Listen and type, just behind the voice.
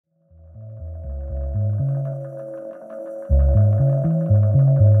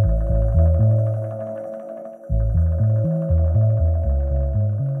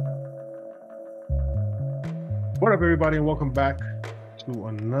What up, everybody, and welcome back to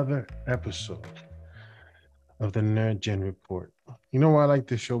another episode of the NerdGen Report. You know why I like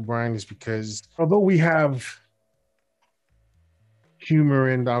this show, Brian, is because although we have humor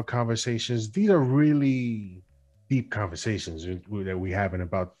in our conversations, these are really deep conversations that we having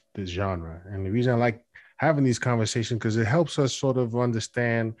about this genre. And the reason I like having these conversations because it helps us sort of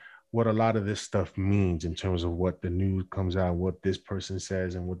understand what a lot of this stuff means in terms of what the news comes out, what this person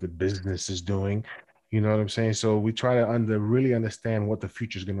says, and what the business is doing. You know what I'm saying? So we try to really understand what the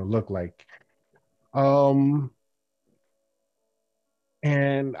future is going to look like. And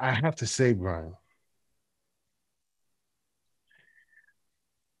I have to say, Brian,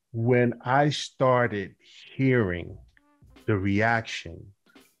 when I started hearing the reaction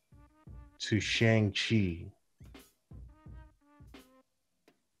to Shang-Chi,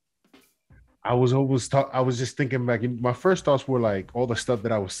 I was just thinking back. My first thoughts were like all the stuff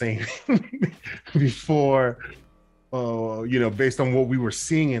that I was saying before, based on what we were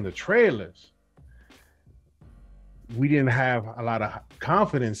seeing in the trailers. We didn't have a lot of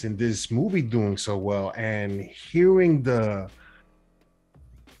confidence in this movie doing so well, and hearing the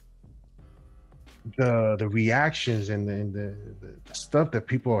reactions and the stuff that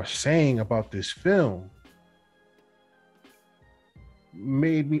people are saying about this film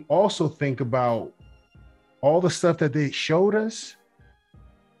made me also think about all the stuff that they showed us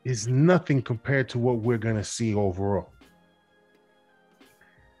is nothing compared to what we're going to see overall.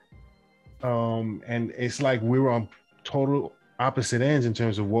 And it's like we were on total opposite ends in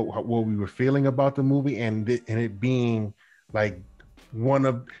terms of what we were feeling about the movie, and it being like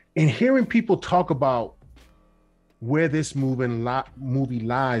and hearing people talk about where this movie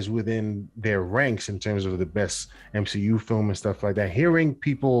lies within their ranks in terms of the best MCU film and stuff like that. Hearing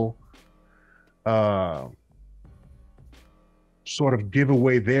people sort of give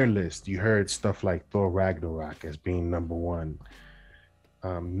away their list. You heard stuff like Thor Ragnarok as being number one.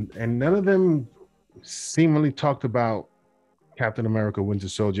 And none of them seemingly talked about Captain America Winter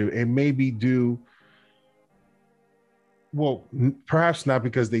Soldier. It may be due, well, perhaps not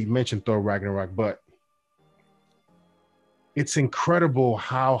because they mentioned Thor Ragnarok, but it's incredible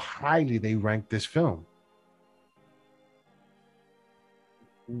how highly they ranked this film.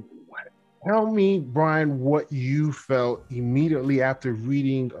 Tell me, Brian, what you felt immediately after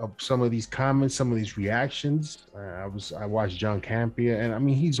reading some of these comments, some of these reactions. I watched John Campea, and I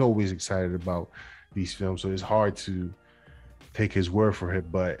mean, he's always excited about these films, so it's hard to take his word for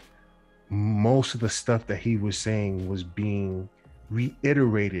it. But most of the stuff that he was saying was being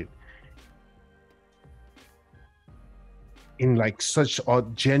reiterated in like such a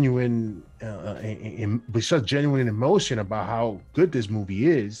genuine, with such genuine emotion about how good this movie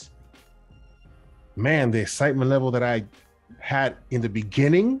is. Man, the excitement level that I had in the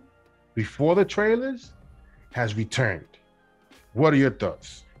beginning, before the trailers, has returned. What are your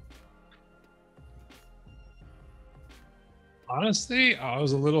thoughts? Honestly, I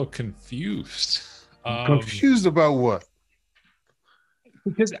was a little confused. Confused about what?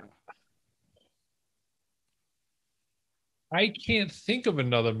 Because I can't think of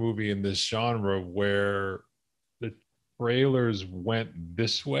another movie in this genre where the trailers went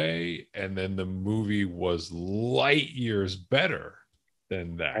this way and then the movie was light years better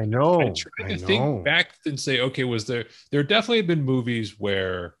than that. I know. I tried to think back and say, okay, there definitely been movies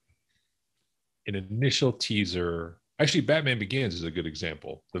where an initial teaser, actually Batman Begins is a good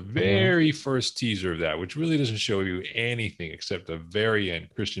example. The very first teaser of that, which really doesn't show you anything except the very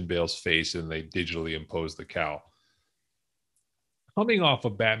end, Christian Bale's face, and they digitally impose the cowl. Coming off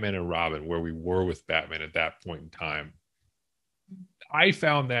of Batman and Robin, where we were with Batman at that point in time, I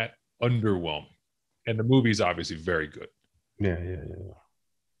found that underwhelming. And the movie's obviously very good. Yeah.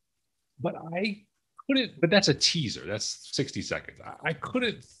 But but that's a teaser. That's 60 seconds. I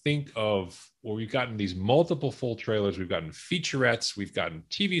couldn't think of, well, we've gotten these multiple full trailers, we've gotten featurettes, we've gotten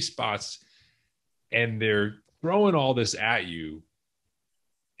TV spots, and they're throwing all this at you.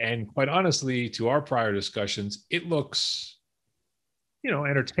 And quite honestly, to our prior discussions, it looks,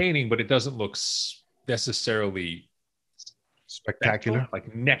 entertaining, but it doesn't look necessarily spectacular,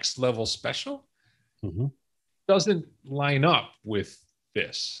 like next level special. Doesn't line up with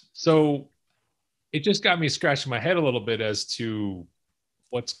this. So it just got me scratching my head a little bit as to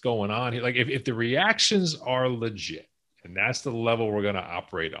what's going on here. Like if the reactions are legit and that's the level we're going to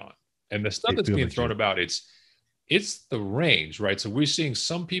operate on, and the stuff that's being thrown about, it's the range, right? So we're seeing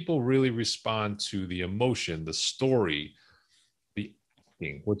some people really respond to the emotion, the story, the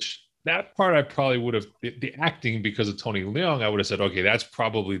acting, which that part I probably would have, the acting, because of Tony Leung, I would have said, okay, that's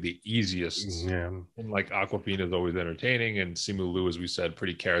probably the easiest. Yeah. And like Aquafina is always entertaining, and Simu Liu, as we said,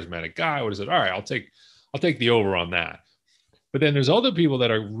 pretty charismatic guy. I would have said, all right, I'll take the over on that. But then there's other people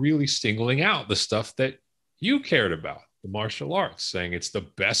that are really singling out the stuff that you cared about, the martial arts, saying it's the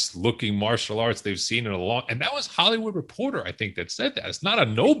best looking martial arts they've seen in a long. And that was Hollywood Reporter, I think, that said that. It's not a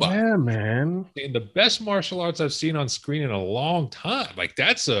nobody. Yeah, man. And the best martial arts I've seen on screen in a long time. Like,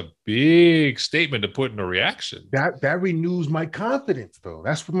 that's a big statement to put in a reaction. That renews my confidence, though.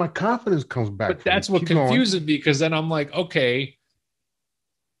 That's what my confidence comes back. But that's what confuses me, because then I'm like, okay,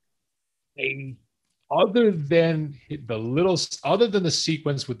 other than the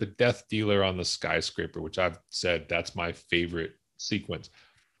sequence with the death dealer on the skyscraper, which I've said that's my favorite sequence,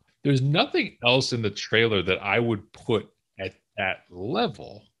 there's nothing else in the trailer that I would put at that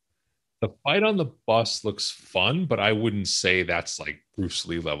level. The fight on the bus looks fun, but I wouldn't say that's like Bruce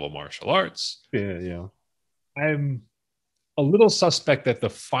Lee level martial arts. Yeah. I'm a little suspect that the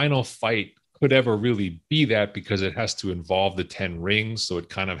final fight could ever really be that, because it has to involve the 10 rings. So it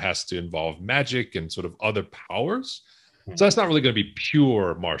kind of has to involve magic and sort of other powers. So that's not really going to be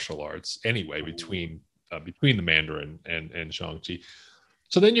pure martial arts anyway, between the Mandarin and Shang-Chi.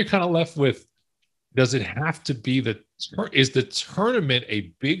 So then you're kind of left with, does it have to be is the tournament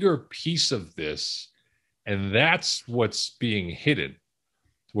a bigger piece of this? And that's what's being hidden,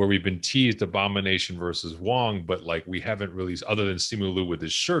 where we've been teased Abomination versus Wong, but like we haven't really, other than Simu Liu with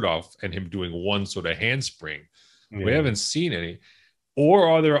his shirt off and him doing one sort of handspring, we haven't seen any. Or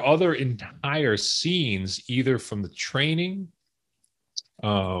are there other entire scenes, either from the training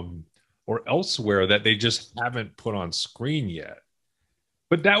or elsewhere, that they just haven't put on screen yet?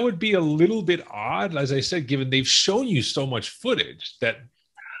 But that would be a little bit odd, as I said, given they've shown you so much footage, that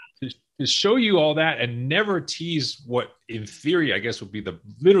to show you all that and never tease what, in theory, I guess would be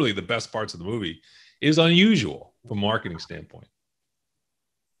literally the best parts of the movie, is unusual from a marketing standpoint.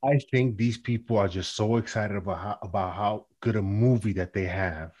 I think these people are just so excited about how good a movie that they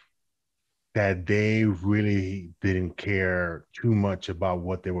have, that they really didn't care too much about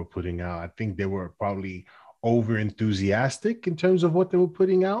what they were putting out. I think they were probably over enthusiastic in terms of what they were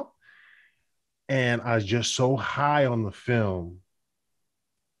putting out, and I was just so high on the film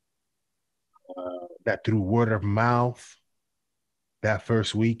that through word of mouth, that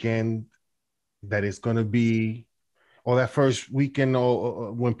first weekend, that it's going to be, or that first weekend,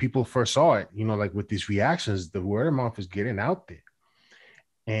 or when people first saw it, like with these reactions, the word of mouth is getting out there,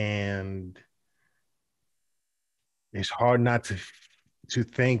 and it's hard not to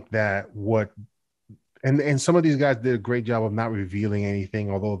think that and some of these guys did a great job of not revealing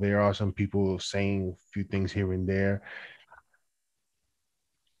anything, although there are some people saying a few things here and there.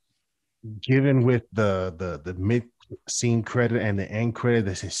 Given with the mid scene credit and the end credit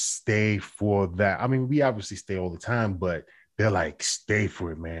that says stay for that. I mean, we obviously stay all the time, but they're like, stay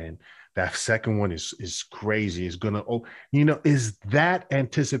for it, man. That second one is crazy. It's gonna, is that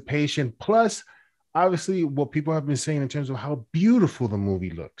anticipation plus obviously what people have been saying in terms of how beautiful the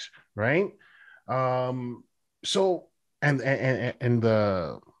movie looks, right? So and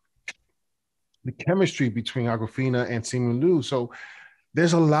the chemistry between Awkwafina and Simu Liu. So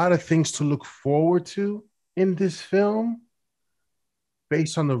there's a lot of things to look forward to in this film,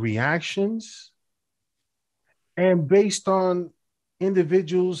 based on the reactions and based on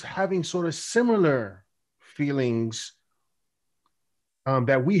individuals having sort of similar feelings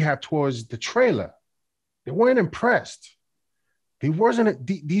that we have towards the trailer. They weren't impressed.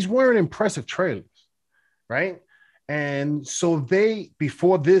 These weren't impressive trailers, right? And so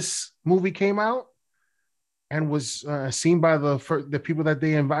before this movie came out and was seen by the people that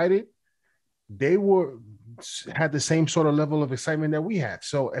they invited, they had the same sort of level of excitement that we had.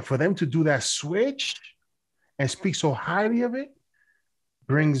 So for them to do that switch and speak so highly of it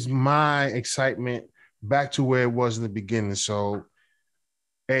brings my excitement back to where it was in the beginning. So,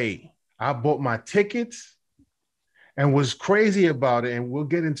 hey, I bought my tickets and was crazy about it. And we'll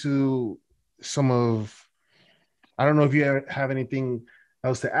get into I don't know if you have anything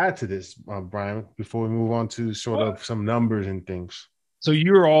else to add to this, Brian, before we move on to sort of some numbers and things. So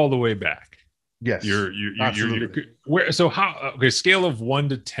you're all the way back. Yes, you're where? So how? Okay, scale of 1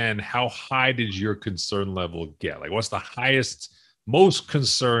 to 10. How high did your concern level get? Like, what's the highest, most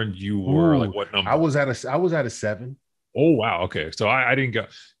concerned you were? Like, what number? I was at a 7. Oh wow. Okay, so I didn't go.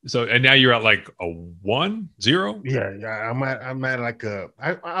 So and now you're at like a 1, 0. Yeah. I'm at like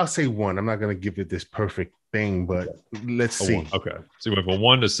I'll say 1. I'm not gonna give it this perfect thing, but let's see. 1. Okay, so you went from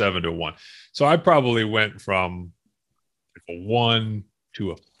 1 to 7 to 1. So I probably went from a 1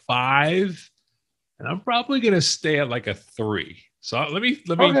 to a 5. And I'm probably going to stay at like a 3. So let me,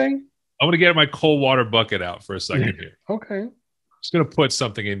 okay. I'm going to get my cold water bucket out for a second here. Okay. Just going to put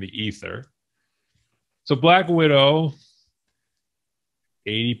something in the ether. So Black Widow,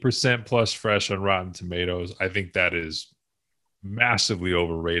 80% plus fresh on Rotten Tomatoes. I think that is massively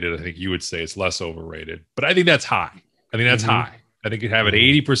overrated. I think you would say it's less overrated, but I think that's high. I think that's high. I think you'd have an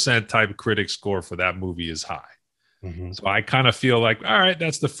 80% type critic score for that movie is high. So I kind of feel like, all right,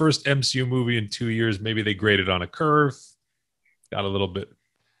 that's the first MCU movie in 2 years. Maybe they graded on a curve, got a little bit.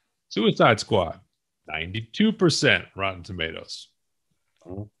 Suicide Squad, 92% Rotten Tomatoes.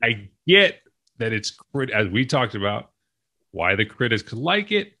 I get that it's, as we talked about, why the critics could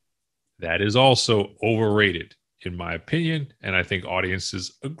like it. That is also overrated, in my opinion. And I think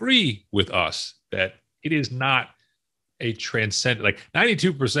audiences agree with us that it is not a transcendent, like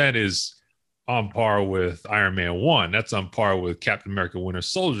 92% is on par with Iron Man 1. That's on par with Captain America Winter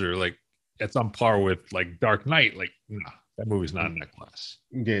Soldier. Like, that's on par with like Dark Knight. Like, nah, that movie's not in that class.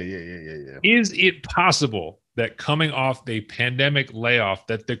 Yeah. Is it possible that coming off the pandemic layoff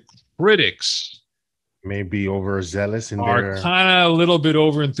that the critics may be overzealous and are kind of a little bit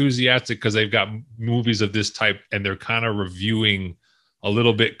over enthusiastic because they've got movies of this type and they're kind of reviewing a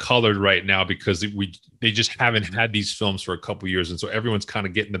little bit colored right now because they just haven't had these films for a couple years, and so everyone's kind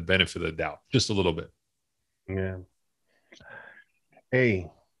of getting the benefit of the doubt just a little bit. Yeah.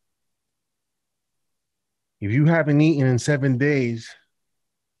 Hey, if you haven't eaten in 7 days,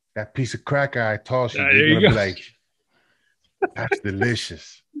 that piece of cracker I tossed you, you're gonna be like, that's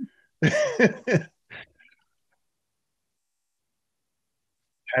delicious. I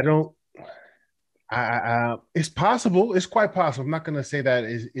don't. It's possible. It's quite possible. I'm not going to say that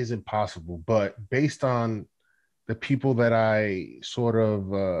isn't possible, but based on the people that I sort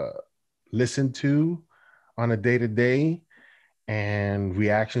of listen to on a day to day and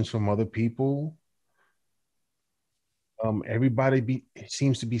reactions from other people, everybody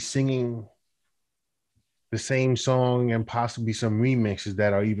seems to be singing the same song and possibly some remixes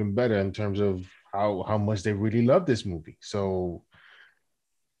that are even better in terms of how much they really love this movie. So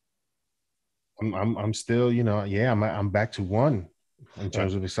I'm still, yeah, I'm back to one in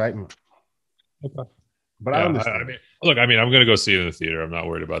terms of excitement. Okay. But I understand. I mean, look, I'm going to go see it in the theater. I'm not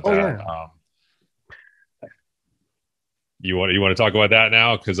worried about that. Yeah. You want to talk about that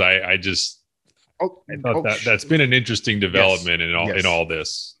now? Because I thought that's been an interesting development in all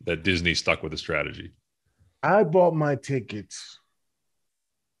this, that Disney stuck with the strategy. I bought my tickets,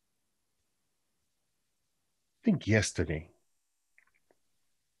 I think yesterday,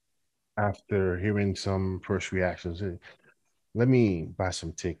 after hearing some first reactions. Let me buy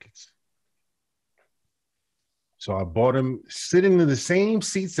some tickets. So I bought them sitting in the same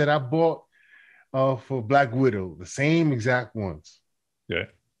seats that I bought for Black Widow, the same exact ones. Yeah.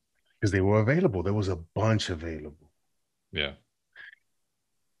 Because they were available. There was a bunch available. Yeah.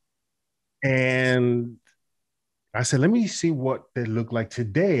 And I said, let me see what they look like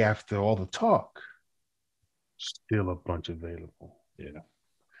today after all the talk. Still a bunch available. Yeah.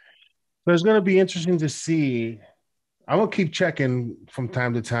 So it's going to be interesting to see. I'm going to keep checking from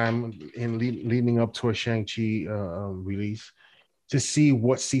time to time in leading up to a Shang-Chi release to see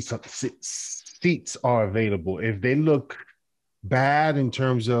what seats are available. If they look bad in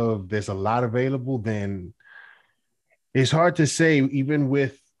terms of there's a lot available, then it's hard to say, even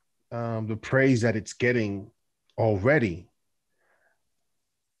with the praise that it's getting already.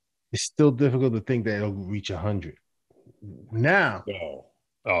 It's still difficult to think that it'll reach 100. Now,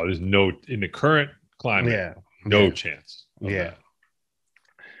 there's no, in the current climate, no chance of that.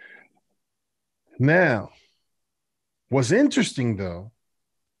 Now, what's interesting though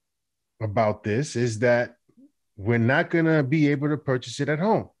about this is that we're not going to be able to purchase it at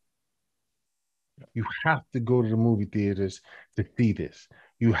home. You have to go to the movie theaters to see this.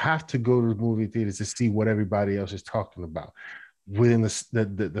 You have to go to the movie theaters to see what everybody else is talking about within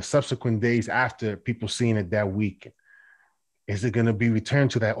the subsequent days after people seeing it that weekend. Is it going to be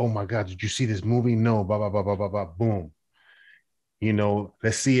returned to that? Oh my God, did you see this movie? No, blah, blah, blah, blah, blah, blah, boom.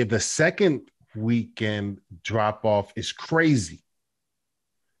 Let's see if the second weekend drop off is crazy.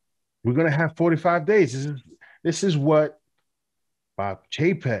 We're going to have 45 days. This is what Bob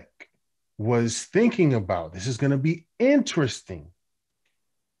Chapek was thinking about. This is going to be interesting.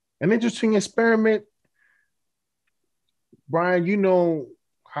 An interesting experiment. Brian, you know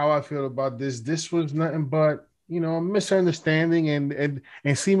how I feel about this. This was nothing but, a misunderstanding, and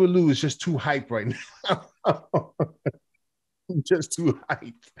Simu Liu is just too hype right now. Just too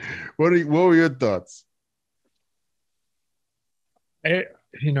hype. What were your thoughts?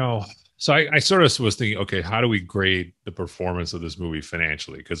 So I sort of was thinking, okay, how do we grade the performance of this movie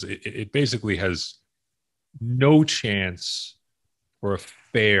financially? Because it basically has no chance for a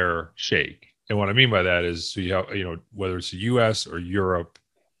fair shake. And what I mean by that is, so you have, whether it's the US or Europe,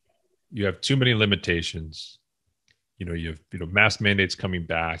 you have too many limitations. you have mask mandates coming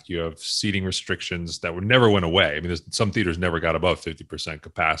back. You have seating restrictions that never went away. I mean, some theaters never got above 50%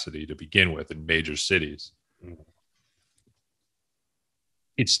 capacity to begin with in major cities. Mm-hmm.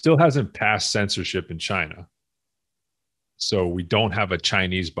 It still hasn't passed censorship in China. So we don't have a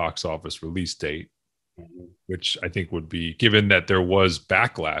Chinese box office release date, mm-hmm. which I think would be, given that there was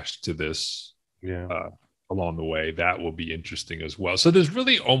backlash to this along the way, that will be interesting as well. So there's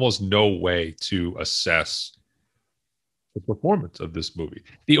really almost no way to assess the performance of this movie.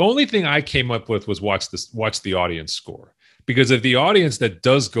 The only thing I came up with was watch the audience score. Because if the audience that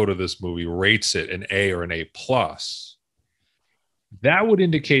does go to this movie rates it an A or an A+, that would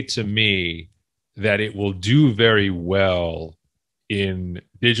indicate to me that it will do very well in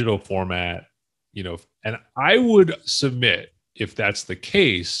digital format, and I would submit, if that's the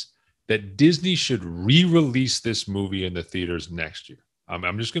case, that Disney should re-release this movie in the theaters next year.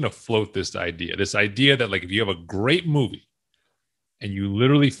 I'm just going to float this idea that, like, if you have a great movie and you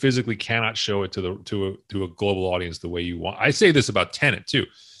literally physically cannot show it to a global audience the way you want. I say this about Tenet too.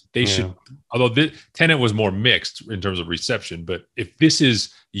 They should, although Tenet was more mixed in terms of reception, but if this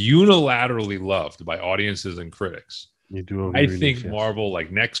is unilaterally loved by audiences and critics, I think Marvel,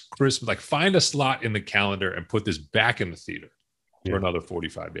 like next Christmas, like find a slot in the calendar and put this back in the theater for another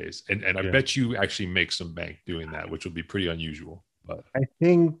 45 days. And I bet you actually make some bank doing that, which would be pretty unusual. But I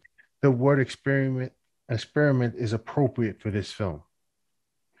think the word experiment is appropriate for this film.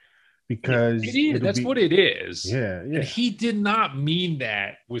 Because it is. That's what it is. Yeah. And he did not mean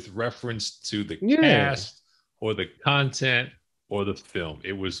that with reference to the cast or the content or the film.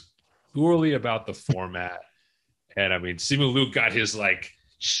 It was purely about the format. And I mean, Simu Liu got his like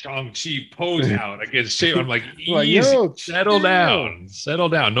Shang-Chi pose out against Shea. I'm like, easy, settle down.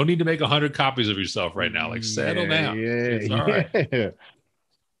 No need to make 100 copies of yourself right now. Like, settle down. It's all right.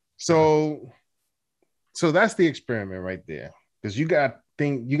 So that's the experiment right there. Because you got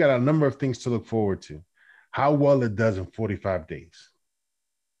a number of things to look forward to. How well it does in 45 days,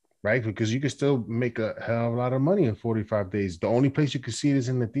 right? Because you can still make a hell of a lot of money in 45 days. The only place you can see it is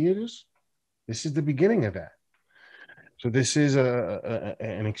in the theaters. This is the beginning of that. So this is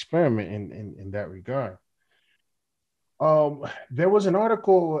an experiment in that regard. There was an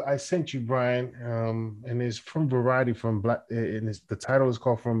article I sent you, Brian, and it's from Variety, from Black, and the title is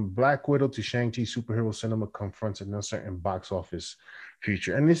called "From Black Widow to Shang-Chi: Superhero Cinema Confronts an Uncertain Box Office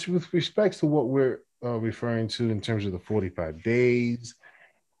Future," and this with respects to what we're referring to in terms of the 45 days,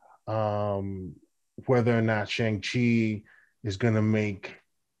 whether or not Shang-Chi is going to make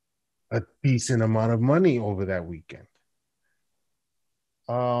a decent amount of money over that weekend.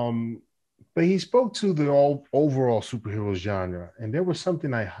 But he spoke to the overall superhero genre, and there was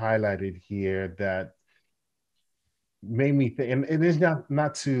something I highlighted here that made me think, and it is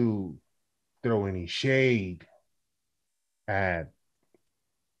not to throw any shade at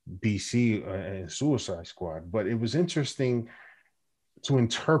DC and Suicide Squad, but it was interesting to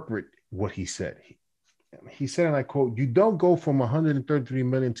interpret what he said. He said, and I quote, "You don't go from 133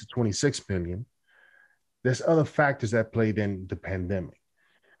 million to 26 million. There's other factors that played in the pandemic."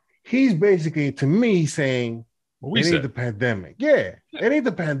 He's basically, to me, saying it ain't the pandemic. Yeah, it ain't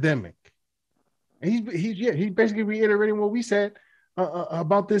the pandemic. And he's basically reiterating what we said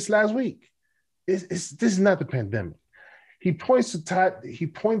about this last week. This is not the pandemic. He points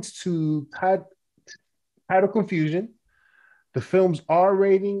to title confusion, the film's R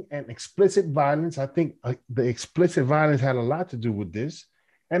rating, and explicit violence. I think the explicit violence had a lot to do with this,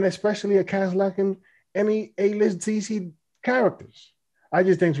 and especially a cast lacking any A-list DC characters. I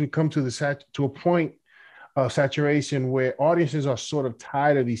just think we come to a point of saturation where audiences are sort of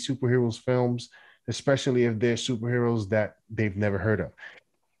tired of these superheroes films, especially if they're superheroes that they've never heard of.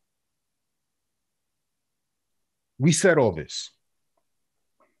 We said all this.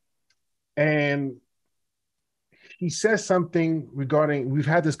 And he says something regarding, we've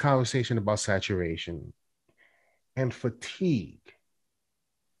had this conversation about saturation and fatigue.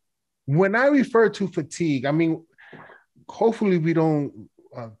 When I refer to fatigue, I mean, hopefully we don't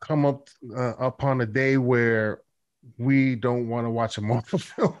come up upon a day where we don't want to watch a Marvel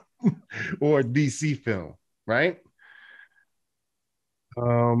film or a DC film, right?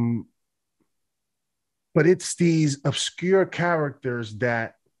 But it's these obscure characters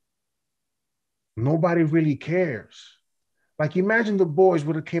that nobody really cares. Like, imagine The Boys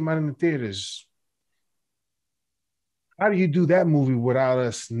would have came out in the theaters. How do you do that movie without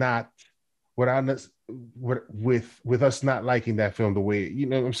us with us not liking that film the way, you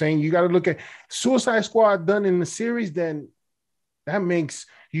know what I'm saying? You got to look at Suicide Squad done in the series, then that makes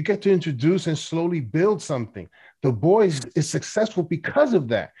you get to introduce and slowly build something. The Boys is successful because of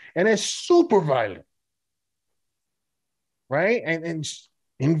that, and it's super violent. right? And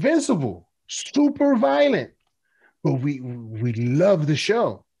invincible, super violent, but we love the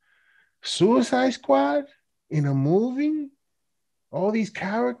show. Suicide Squad in a movie, all these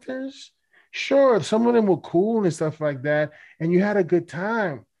characters. Sure, some of them were cool and stuff like that, and you had a good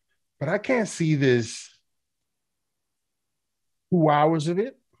time. But I can't see this 2 hours of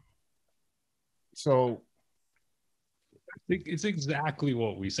it. So It's exactly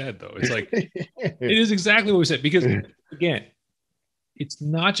what we said, though. It's like it is exactly what we said because again, it's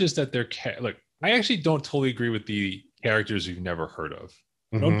not just that they're look. I actually don't totally agree with the characters you've never heard of.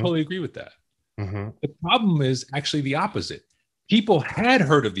 I don't totally agree with that. The problem is actually the opposite. People had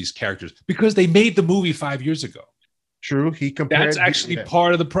heard of these characters because they made the movie 5 years ago. True. He compared. That's actually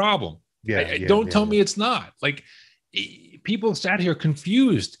part of the problem. Don't tell me it's not. Like people sat here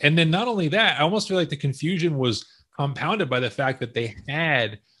confused. And then not only that, I almost feel like the confusion was compounded by the fact that they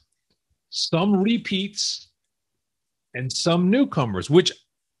had some repeats and some newcomers, which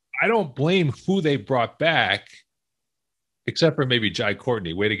I don't blame who they brought back, except for maybe Jai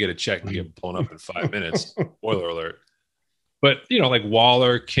Courtney. Way to get a check and get blown up in 5 minutes. Spoiler alert. But, like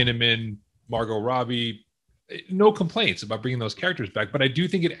Waller, Kinnaman, Margot Robbie, no complaints about bringing those characters back. But I do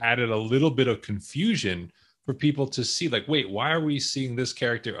think it added a little bit of confusion for people to see, like, wait, why are we seeing this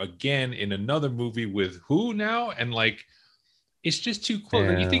character again in another movie with who now? And like, it's just too close. Yeah.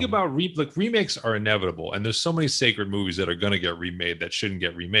 Like, you think about remakes are inevitable, and there's so many sacred movies that are going to get remade that shouldn't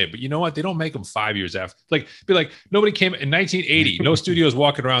get remade. But you know what? They don't make them 5 years after. Nobody came in 1980. No studio's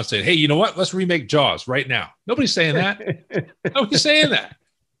walking around saying, "Hey, you know what? Let's remake Jaws right now." Nobody's saying that. Nobody's saying that.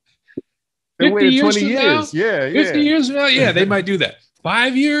 50 years from now, 50 years from now, yeah, they might do that.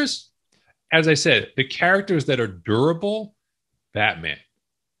 5 years, as I said, the characters that are durable, Batman,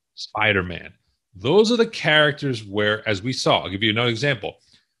 Spider-Man. Those are the characters where, as we saw, I'll give you another example.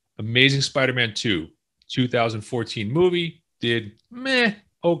 Amazing Spider-Man 2, 2014 movie, did meh,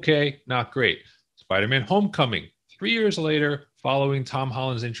 okay, not great. Spider-Man Homecoming, 3 years later, following Tom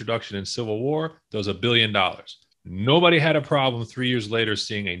Holland's introduction in Civil War, does $1 billion. Nobody had a problem 3 years later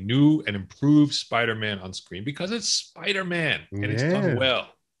seeing a new and improved Spider-Man on screen because it's Spider-Man and it's done well.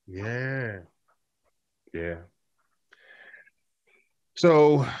 Yeah.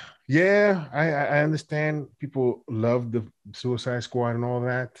 So, yeah, I understand people love the Suicide Squad and all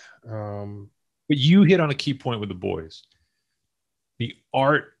that. But you hit on a key point with the boys. The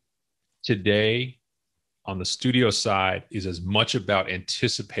art today on the studio side is as much about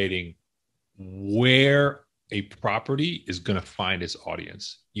anticipating where a property is going to find its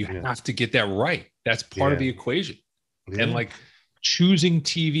audience. You have to get that right. That's part of the equation. And like choosing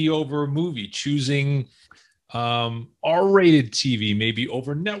TV over a movie, choosing R-rated TV, maybe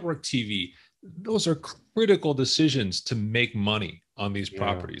over network TV. Those are critical decisions to make money on these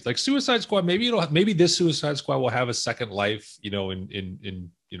properties. Like Suicide Squad, maybe this Suicide Squad will have a second life,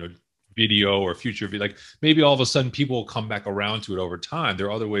 in video or future video. Like maybe all of a sudden people will come back around to it over time. There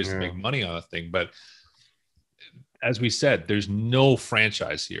are other ways to make money on a thing, but as we said, there's no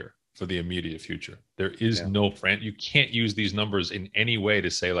franchise here for the immediate future. There is no you can't use these numbers in any way to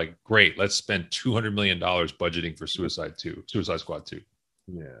say like, great, let's spend $200 million budgeting for Suicide Squad 2.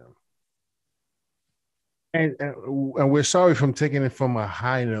 Yeah. And we're sorry from taking it from a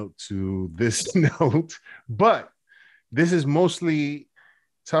high note to this note, but this is mostly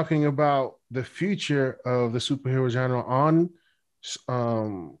talking about the future of the superhero genre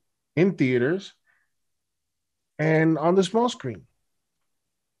in theaters and on the small screen.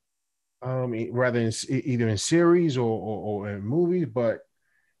 Rather either in series or in movies, but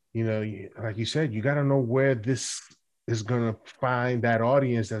like you said, you got to know where this is going to find that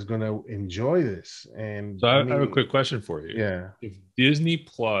audience that's going to enjoy this. And so I have a quick question for you. Yeah, if Disney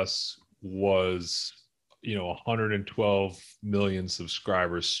Plus was 112 million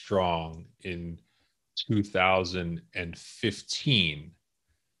subscribers strong in 2015,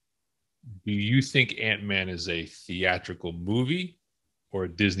 do you think Ant-Man is a theatrical movie or a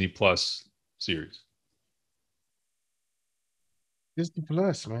Disney Plus series? Disney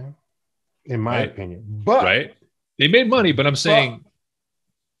Plus, man, in my opinion. But they made money, but I'm saying,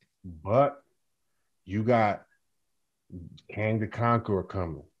 but you got Kang the Conqueror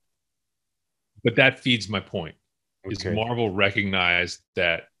coming. But that feeds my point. Is Marvel recognized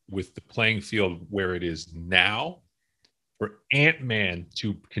that with the playing field where it is now, for Ant-Man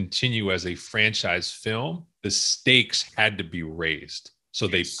to continue as a franchise film, the stakes had to be raised. So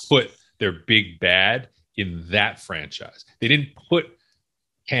they put their big bad in that franchise. They didn't put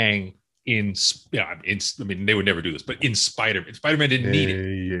Kang in. I mean, they would never do this, but in Spider-Man. Spider-Man didn't need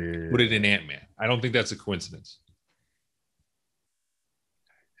it. Put it in Ant-Man. I don't think that's a coincidence.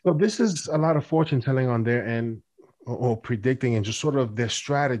 So this is a lot of fortune telling on their end. or predicting and just sort of they're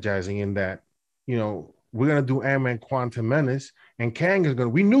strategizing in that, we're gonna do Ant-Man Quantum Menace, and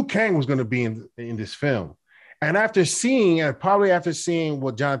we knew Kang was gonna be in this film. And probably after seeing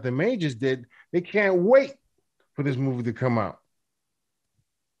what Jonathan Majors did, they can't wait for this movie to come out.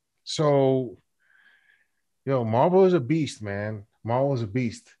 So, Marvel is a beast, man. Marvel is a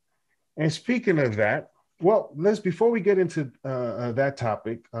beast. And speaking of that, well, before we get into that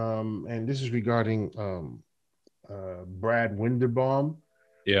topic, and this is regarding Brad Winderbaum,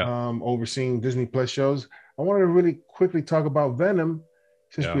 overseeing Disney Plus shows. I wanted to really quickly talk about Venom,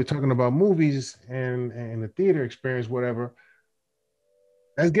 since we're talking about movies and the theater experience, whatever.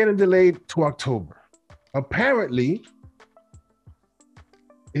 That's getting delayed to October. Apparently,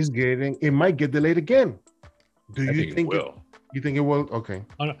 it might get delayed again. Do you think it will? You think it will? Okay.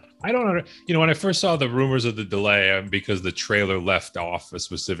 I don't know. When I first saw the rumors of the delay, because the trailer left off a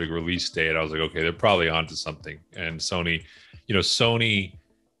specific release date, I was like, okay, they're probably onto something. And Sony, this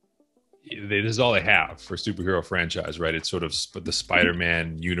is all they have for superhero franchise, right? It's sort of the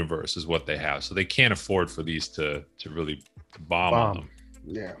Spider-Man universe is what they have. So they can't afford for these to really bomb on them.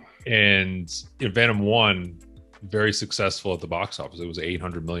 Yeah. And Venom 1, very successful at the box office. It was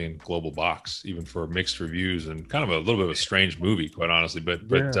 800 million global box, even for mixed reviews, and kind of a little bit of a strange movie, quite honestly. But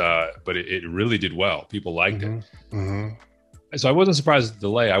it really did well. People liked it. Mm-hmm. So I wasn't surprised at the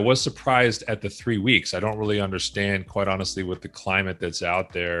delay. I was surprised at the 3 weeks. I don't really understand, quite honestly, with the climate that's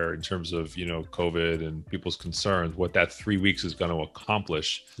out there in terms of COVID and people's concerns, what that 3 weeks is going to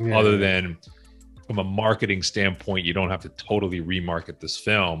accomplish, other than from a marketing standpoint, you don't have to totally remarket this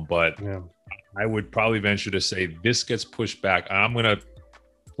film, but. Yeah. I would probably venture to say this gets pushed back. I'm going to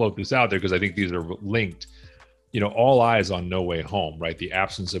float this out there because I think these are linked. All eyes on No Way Home, right? The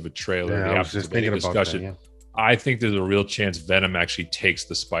absence of a trailer, the absence of any discussion. That, I think there's a real chance Venom actually takes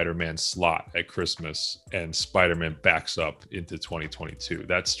the Spider-Man slot at Christmas, and Spider-Man backs up into 2022.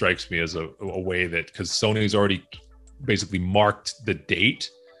 That strikes me as a way that, because Sony's already basically marked the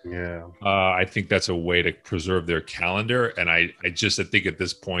date. Yeah. I think that's a way to preserve their calendar. And I think at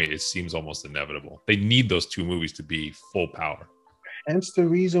this point, it seems almost inevitable. They need those two movies to be full power. Hence the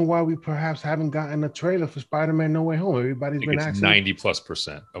reason why we perhaps haven't gotten a trailer for Spider-Man No Way Home. Everybody's been asking.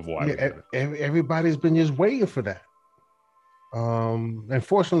 90+% of why. Everybody's been just waiting for that. And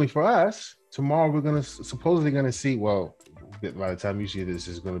fortunately for us, tomorrow we're supposedly gonna see. Well, by the time you see this,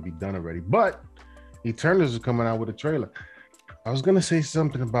 is going to be done already. But Eternals is coming out with a trailer. I was gonna say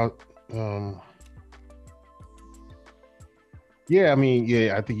something about I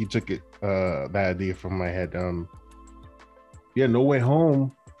think you took it that idea from my head. No Way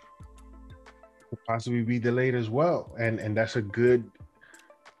Home will possibly be delayed as well, and that's a good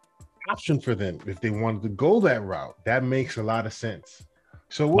option for them if they wanted to go that route. That makes a lot of sense.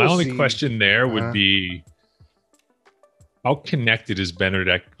 So my only question there would be, how connected is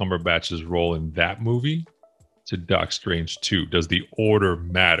Benedict Cumberbatch's role in that movie to Doc Strange 2? Does the order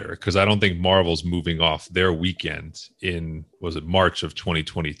matter? Because I don't think Marvel's moving off their weekend in, March of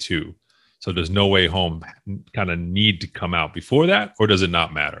 2022. So does No Way Home kind of need to come out before that, or does it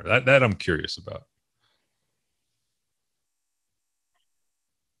not matter? That I'm curious about.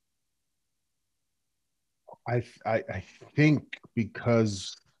 I think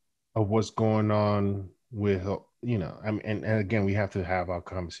because of what's going on with and again, we have to have our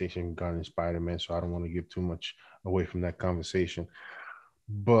conversation regarding Spider-Man, so I don't want to give too much away from that conversation.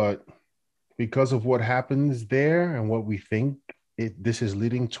 But because of what happens there and what we think this is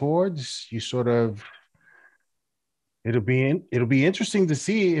leading towards, it'll be interesting to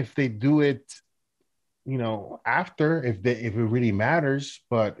see if they do it, after, if it really matters.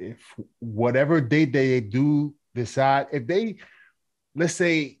 But if whatever date they do decide, if they, let's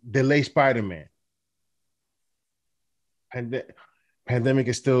say, delay Spider-Man, and pandemic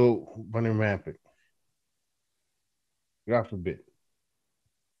is still running rampant, God forbid,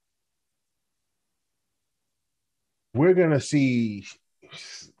 we're gonna see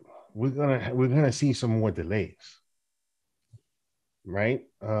some more delays, right?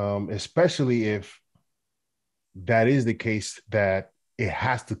 Especially if that is the case, that it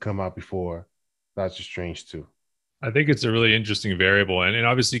has to come out before Doctor Strange 2. I think it's a really interesting variable. And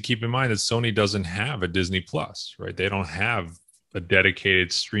obviously keep in mind that Sony doesn't have a Disney Plus, right? They don't have a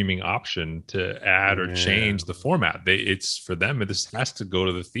dedicated streaming option to add or change the format. It's for them, this has to go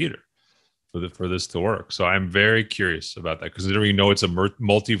to the theater for this to work. So I'm very curious about that, because we know it's a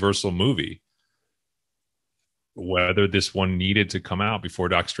multiversal movie, whether this one needed to come out before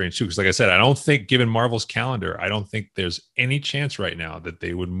Doctor Strange 2. Because like I said, I don't think, given Marvel's calendar, I don't think there's any chance right now that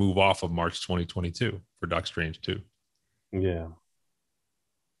they would move off of March 2022 for Doctor Strange 2. Yeah.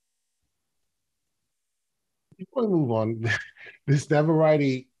 Before we move on, this that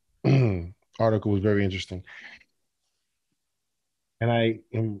Variety article was very interesting, and I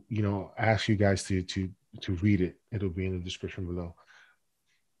am, ask you guys to read it. It'll be in the description below.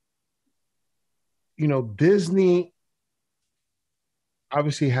 Disney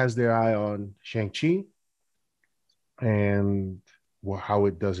obviously has their eye on Shang-Chi and how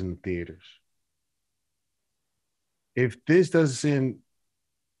it does in the theaters. If this doesn't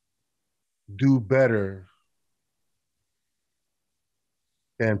do better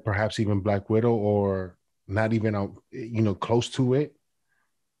than perhaps even Black Widow or not even close to it,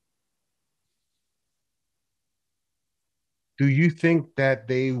 do you think that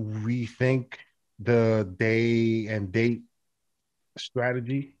they rethink the day and date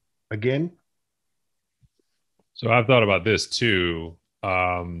strategy again? So I've thought about this too.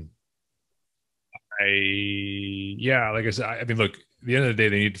 Like I said, I mean, look, at the end of the day,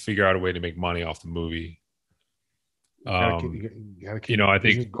 they need to figure out a way to make money off the movie. You gotta keep I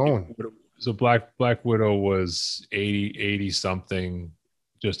business think going. so. Black Widow was 80 something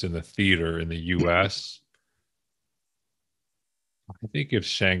just in the theater in the US. I think if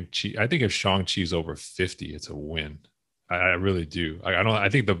Shang-Chi's over 50, it's a win. I really do. I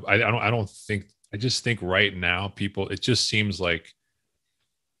just think right now it just seems like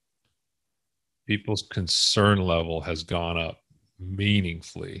people's concern level has gone up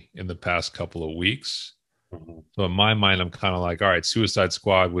meaningfully in the past couple of weeks. Mm-hmm. So in my mind, I'm kind of like, all right, Suicide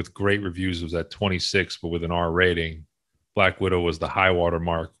Squad with great reviews was at 26, but with an R rating. Black Widow was the high water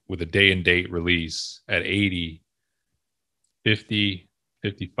mark with a day and date release at 80, 50,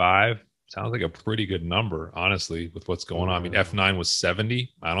 55. Sounds like a pretty good number, honestly, with what's going on. I mean, F9 was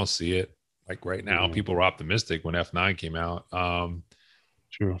 70. I don't see it. Like right now, people were optimistic when F9 came out.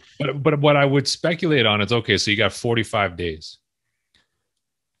 True. But what I would speculate on is, okay, so you got 45 days.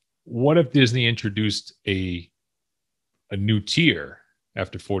 What if Disney introduced a new tier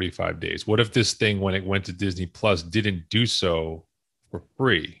after 45 days? What if this thing, when it went to Disney Plus, didn't do so for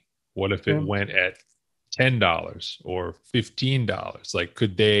free? What if it went at $10 or $15? Like,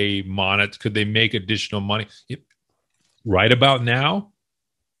 could they make additional money? Right about now,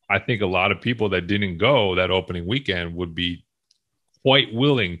 I think a lot of people that didn't go that opening weekend would be quite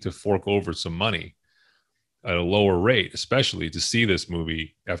willing to fork over some money at a lower rate, especially to see this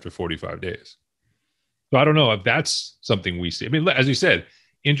movie after 45 days. So I don't know if that's something we see. I mean, as you said,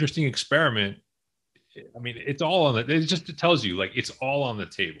 interesting experiment. I mean, it's all on the, it tells you like it's all on the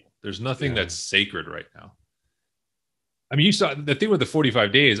table. There's nothing that's sacred right now. I mean, you saw the thing with the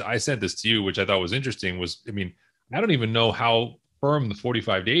 45 days. I sent this to you, which I thought was interesting. I mean, I don't even know how firm the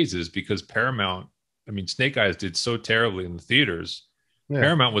 45 days is because Paramount, I mean, Snake Eyes did so terribly in the theaters. Yeah.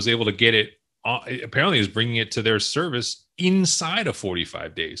 Paramount was able to get it, apparently is bringing it to their service inside of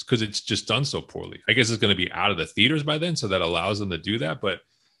 45 days because it's just done so poorly. I guess it's going to be out of the theaters by then, so that allows them to do that. But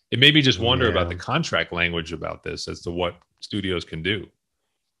it made me just wonder about the contract language about this as to what studios can do.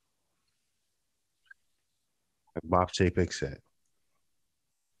 Like Bob Chapek said,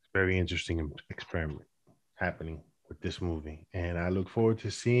 very interesting experiment happening with this movie. And I look forward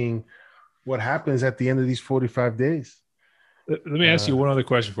to seeing what happens at the end of these 45 days. Let me ask you one other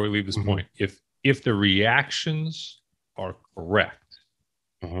question before we leave this point. If the reactions are correct,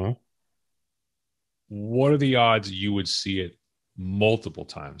 what are the odds you would see it multiple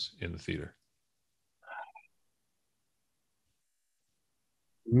times in the theater?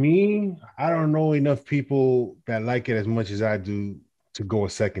 Me, I don't know enough people that like it as much as I do to go a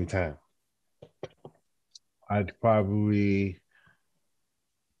second time. I'd probably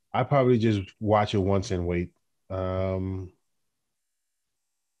just watch it once and wait.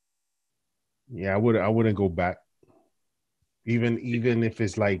 Yeah, I wouldn't go back. Even if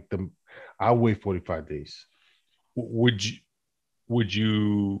it's like I'll wait 45 days. Would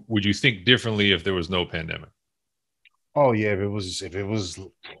you think differently if there was no pandemic? Oh yeah, if it was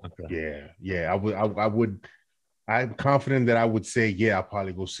okay. Yeah, I would. I'm confident that I would say, yeah, I'll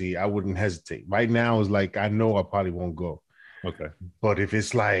probably go see it. I wouldn't hesitate. Right now, it's like I know I probably won't go. Okay. But if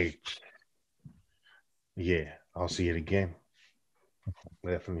it's like, yeah, I'll see it again.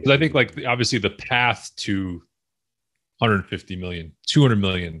 Definitely. Because I think like obviously the path to 150 million, 200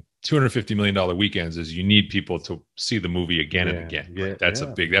 million, $250 million weekends is you need people to see the movie again and again. Yeah, that's a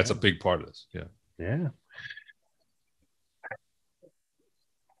big part of this. Yeah. Yeah.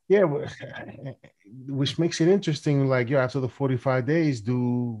 Yeah, which makes it interesting. Like, after the 45 days,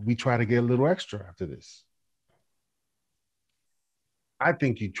 do we try to get a little extra after this? I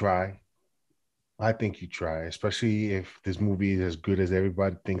think you try. Especially if this movie is as good as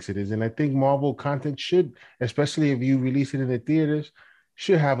everybody thinks it is. And I think Marvel content should, especially if you release it in the theaters,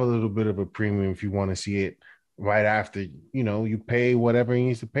 should have a little bit of a premium if you want to see it right after, you pay whatever he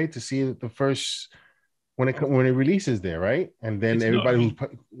needs to pay to see it the first when it releases there, right? And then It's no, I everybody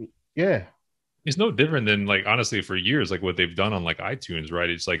mean, yeah, it's no different than like honestly for years, like what they've done on like iTunes, right?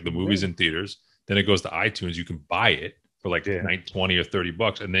 It's like the movies yeah, in theaters, then it goes to iTunes. You can buy it for like yeah, 20 or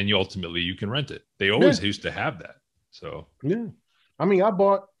 $30, and then you ultimately you can rent it. They yeah, always used to have that. So yeah. I mean, I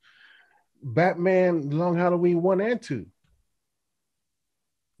bought Batman Long Halloween 1 and 2,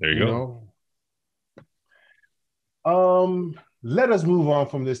 there you you go. know. Let us move on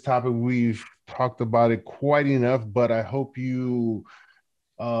from this topic. We've talked about it quite enough, but I hope you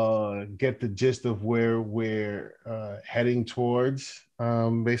get the gist of where we're heading towards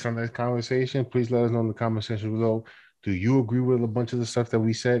based on that conversation. Please let us know in the comment section below. Do you agree with a bunch of the stuff that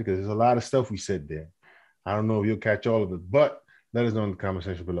we said? Because there's a lot of stuff we said there. I don't know if you'll catch all of it, but let us know in the comment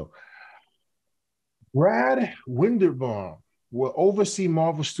section below. Brad Winderbaum will oversee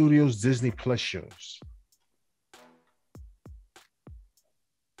Marvel Studios Disney Plus shows.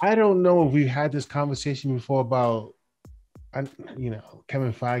 I don't know if we've had this conversation before about,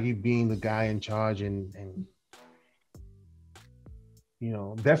 Kevin Feige being the guy in charge, and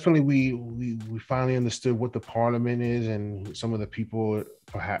definitely we finally understood what the Parliament is and some of the people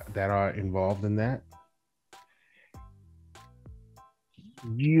perhaps that are involved in that.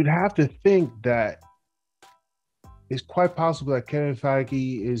 You'd have to think that it's quite possible that Kevin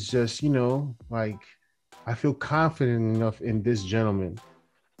Feige is just, like, I feel confident enough in this gentleman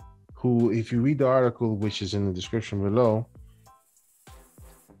who, if you read the article, which is in the description below,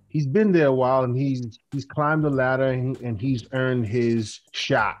 he's been there a while and he's climbed the ladder and he's earned his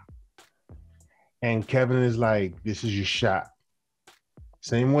shot. And Kevin is like, this is your shot.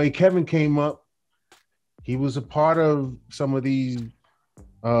 Same way Kevin came up, he was a part of some of these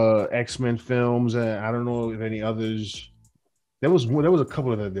X-Men films, and I don't know if any others. There was a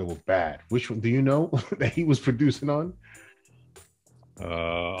couple of them that were bad. Which one do you know that he was producing on?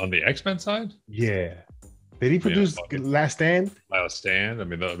 On the X-Men side, Yeah, did he produce Last Stand? Last Stand.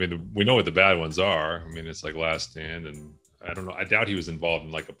 We know what the bad ones are. I mean, it's like Last Stand, and I don't know. I doubt he was involved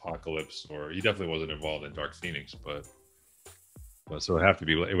in like Apocalypse, or he definitely wasn't involved in Dark Phoenix. But so it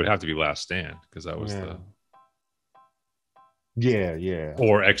would have to be Last Stand because that was the. Yeah.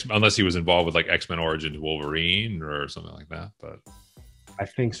 Or unless he was involved with like X-Men Origins Wolverine or something like that. But I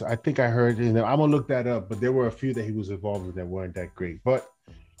think so. I think I heard. I'm gonna look that up. But there were a few that he was involved with that weren't that great. But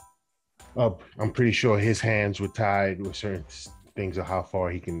I'm pretty sure his hands were tied with certain things of how far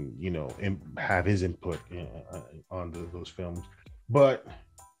he can, have his input on those films. But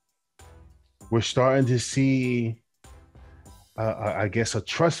we're starting to see, I guess, a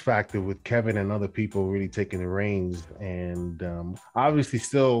trust factor with Kevin and other people really taking the reins, and obviously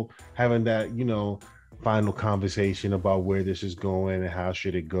still having that, final conversation about where this is going and how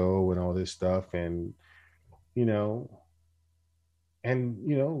should it go and all this stuff, and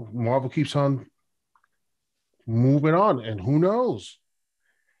Marvel keeps on moving on, and who knows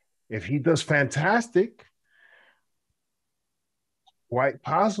if he does fantastic, quite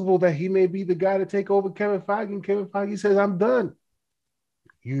possible that he may be the guy to take over Kevin Feige, and Kevin Feige says, I'm done.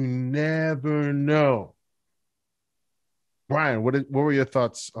 You never know. Brian, what were your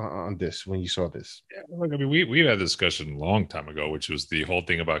thoughts on this when you saw this? Yeah, look, I mean, we had a discussion a long time ago, which was the whole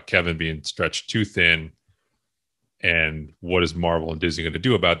thing about Kevin being stretched too thin. And what is Marvel and Disney going to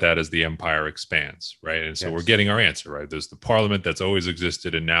do about that as the empire expands, right? And so we're getting our answer, right? There's the Parliament that's always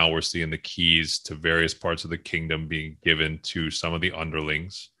existed, and now we're seeing the keys to various parts of the kingdom being given to some of the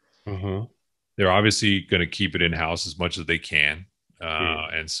underlings. Mm-hmm. They're obviously going to keep it in house as much as they can,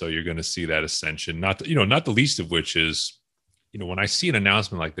 and so you're going to see that ascension. Not the least of which is, when I see an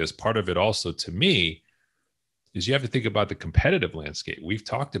announcement like this, part of it also to me is you have to think about the competitive landscape. We've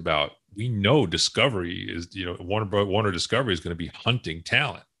talked about, we know Discovery is, Warner Discovery is going to be hunting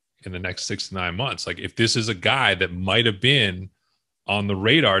talent in the next 6 to 9 months. Like, if this is a guy that might have been on the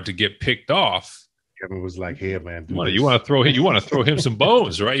radar to get picked off, Kevin was like, "Hey, man, you want to throw him some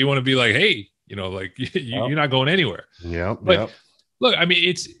bones, right? You want to be like, hey, like you're not going anywhere." But look, I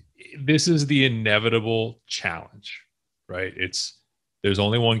mean, this is the inevitable challenge, right? There's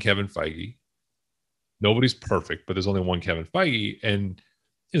only one Kevin Feige. Nobody's perfect, but there's only one Kevin Feige. And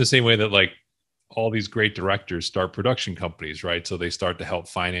in the same way that like all these great directors start production companies, right? So they start to help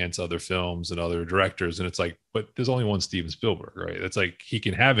finance other films and other directors. And it's like, but there's only one Steven Spielberg, right? It's like he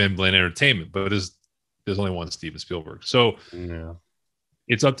can have Amblin Entertainment, but there's only one Steven Spielberg. So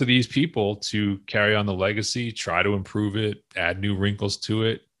it's up to these people to carry on the legacy, try to improve it, add new wrinkles to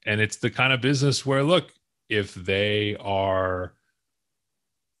it. And it's the kind of business where, look, if they are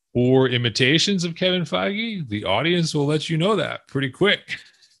or imitations of Kevin Feige, the audience will let you know that pretty quick.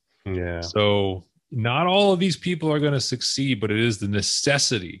 Yeah. So, not all of these people are going to succeed, but it is the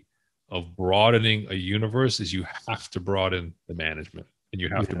necessity of broadening a universe is you have to broaden the management and you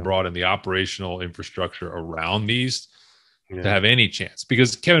have to broaden the operational infrastructure around these to have any chance.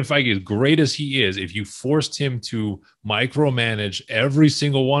 Because Kevin Feige, as great as he is, if you forced him to micromanage every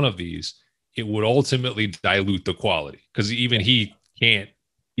single one of these, it would ultimately dilute the quality because even he can't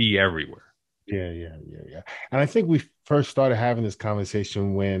be everywhere. Yeah. And I think we first started having this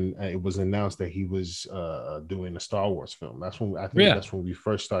conversation when it was announced that he was doing a Star Wars film. That's when that's when we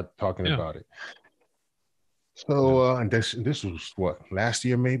first started talking about it. So and this was what, last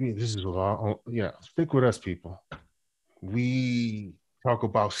year maybe. This is a lot. Stick with us, people. We talk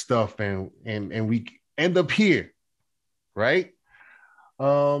about stuff and we end up here, right?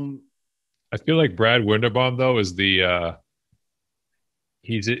 I feel like Brad Winderbaum though is the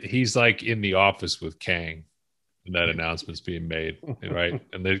he's like in the office with Kang when that announcement's being made, right?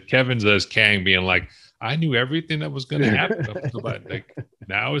 And then Kevin's as Kang being like, I knew everything that was going to happen. Like,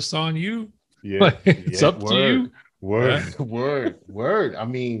 now it's on you. Yeah, it's up to you. Word. I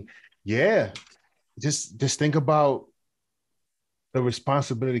mean, just think about the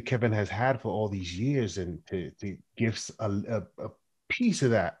responsibility Kevin has had for all these years, and to give a piece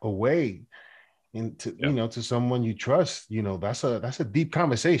of that away into to someone you trust. That's a deep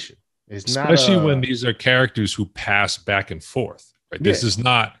conversation. It's especially when these are characters who pass back and forth. Right? This is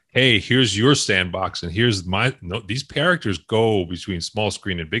not, hey, here's your sandbox and here's my. No, these characters go between small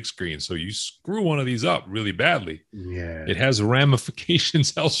screen and big screen. So you screw one of these up really badly. Yeah, it has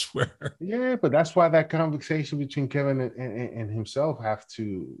ramifications elsewhere. Yeah, but that's why that conversation between Kevin and himself has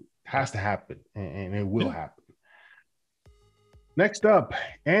to happen, and it will happen. Next up,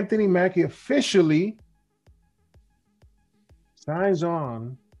 Anthony Mackie officially signs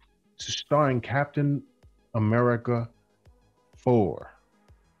on to star in Captain America 4.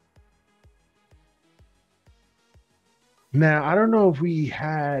 Now, I don't know if we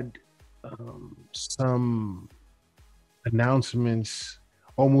had some announcements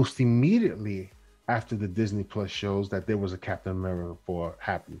almost immediately after the Disney Plus shows that there was a Captain America 4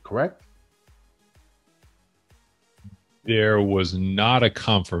 happening, correct? There was not a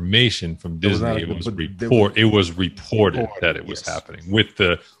confirmation from Disney. It was reported that it was happening with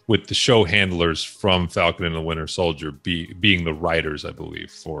the show handlers from Falcon and the Winter Soldier being the writers, I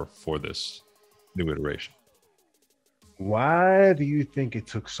believe, for this new iteration. Why do you think it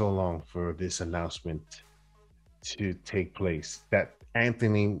took so long for this announcement to take place, that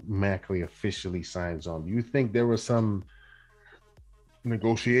Anthony Mackie officially signs on? Do you think there was some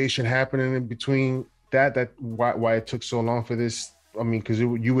negotiation happening in between that why it took so long for this? I mean, because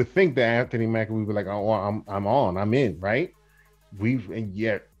you would think that Anthony Mackie would be like, oh, I'm in, right? And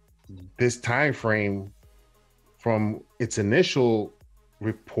yet this time frame from its initial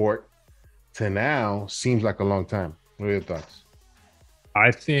report to now seems like a long time. What are your thoughts?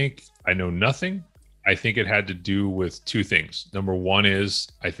 I think I know nothing. I think it had to do with two things. Number one is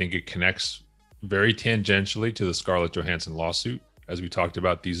I think it connects very tangentially to the Scarlett Johansson lawsuit. As we talked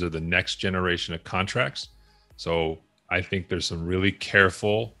about, these are the next generation of contracts. So I think there's some really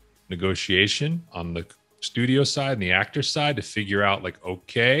careful negotiation on the studio side and the actor side to figure out, like,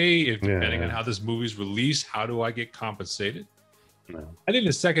 okay, depending on how this movie's released, how do I get compensated? I think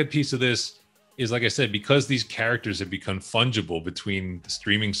the second piece of this is, like I said, because these characters have become fungible between the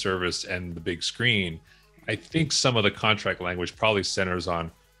streaming service and the big screen, I think some of the contract language probably centers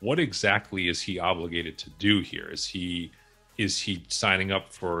on what exactly is he obligated to do here? Is he signing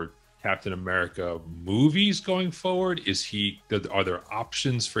up for Captain America movies going forward? Are there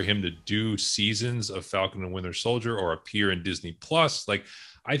options for him to do seasons of Falcon and Winter Soldier or appear in Disney Plus? Like,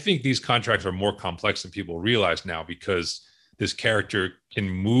 I think these contracts are more complex than people realize now, because this character can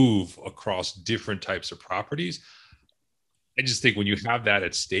move across different types of properties. I just think when you have that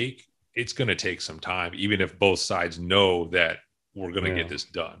at stake, it's going to take some time, even if both sides know that we're going to get this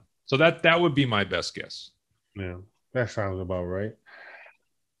done. So that would be my best guess. Yeah, that sounds about right.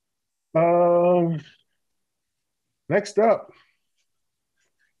 Next up,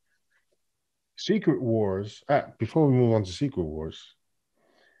 Secret Wars. Before we move on to Secret Wars,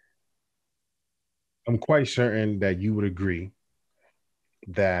 I'm quite certain that you would agree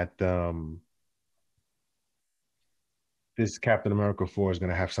that this Captain America 4 is going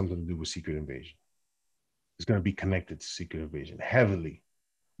to have something to do with Secret Invasion. It's going to be connected to Secret Invasion heavily.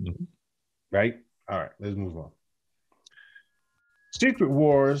 Mm-hmm. Right? All right, let's move on. Secret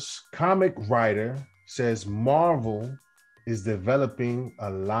Wars comic writer says Marvel is developing a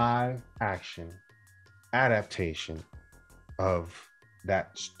live action adaptation of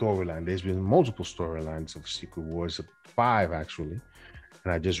that storyline. There's been multiple storylines of Secret Wars, 5 actually,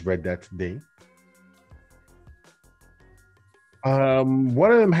 and I just read that today.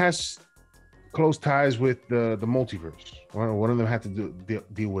 One of them has close ties with the multiverse. One of them had to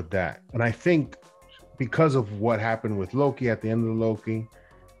deal with that, and I think because of what happened with Loki at the end of Loki,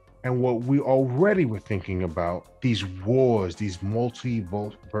 and what we already were thinking about, these wars, these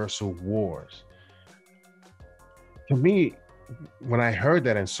multiversal wars. To me, when I heard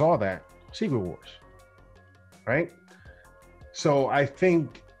that and saw that, Secret Wars, right? So I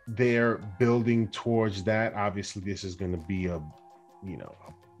think they're building towards that. Obviously, this is going to be a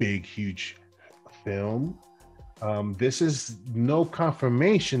big, huge film. This is no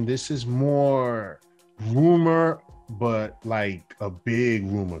confirmation. This is more rumor, but like a big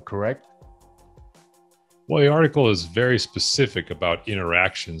rumor, correct? Well, the article is very specific about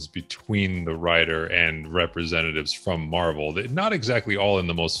interactions between the writer and representatives from Marvel. They're not exactly all in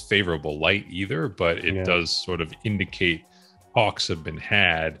the most favorable light either, but it does sort of indicate talks have been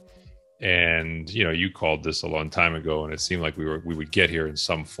had. And you called this a long time ago, and it seemed like we would get here in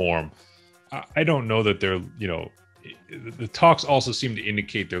some form. I don't know that they're the talks also seem to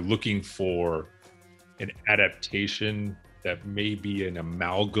indicate they're looking for an adaptation that may be an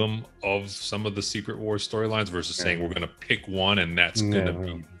amalgam of some of the Secret Wars storylines versus saying we're going to pick one and that's going to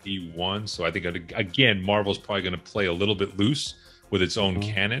be the one. So I think, again, Marvel's probably going to play a little bit loose with its own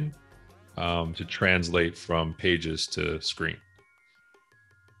canon to translate from pages to screen.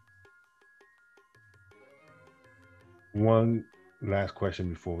 One last question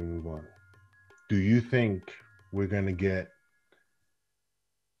before we move on. Do you think we're going to get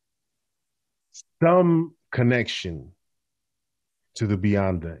some connection to the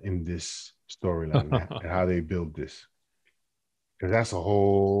Beyonder in this storyline and how they build this? Because that's a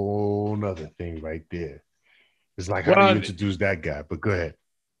whole nother thing right there. It's like, how do you introduce that guy? But go ahead.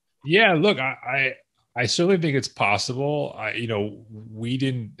 Yeah, look, I certainly think it's possible. We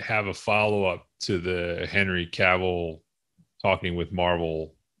didn't have a follow-up to the Henry Cavill talking with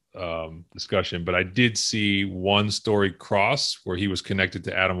Marvel discussion, but I did see one story cross where he was connected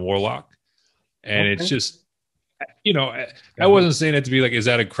to Adam Warlock. And it's just, I wasn't saying it to be like, is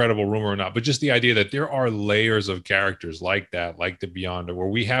that a credible rumor or not? But just the idea that there are layers of characters like that, like the Beyonder, where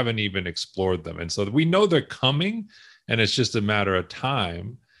we haven't even explored them. And so we know they're coming, and it's just a matter of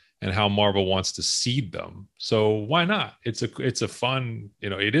time and how Marvel wants to seed them. So why not? It's a fun,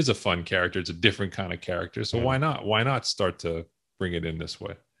 it is a fun character. It's a different kind of character. So why not? Why not start to bring it in this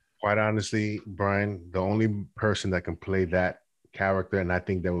way? Quite honestly, Brian, the only person that can play that character, and I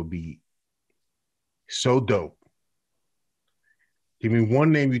think that would be so dope. Give me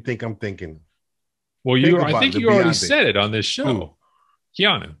one name you think I'm thinking. Well, I think you already said it on this show. Ooh.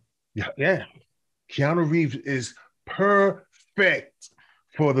 Keanu. Yeah. Keanu Reeves is perfect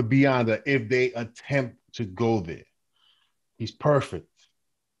for the Beyonder if they attempt to go there. He's perfect.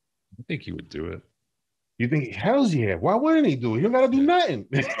 I think he would do it. You think, hell's yeah. Why wouldn't he do it? You don't got to do nothing.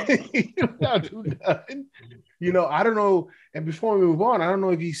 You don't got to do nothing. I don't know. And before we move on, I don't know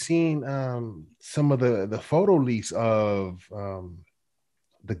if you've seen some of the photo leaks of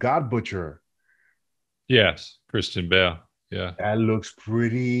the God Butcher. Yes, Christian Bale. Yeah. That looks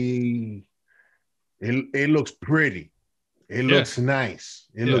pretty. It looks pretty. It looks nice.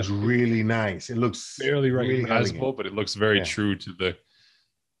 It looks really nice. It looks barely recognizable, but it looks very true to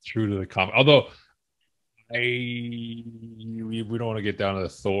the comic. Although we don't want to get down to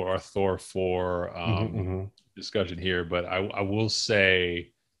the Thor 4 discussion here, but I will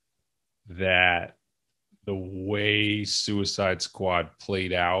say that the way Suicide Squad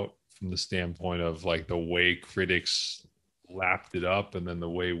played out from the standpoint of like the way critics lapped it up and then the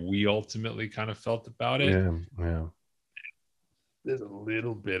way we ultimately kind of felt about it. Yeah. There's a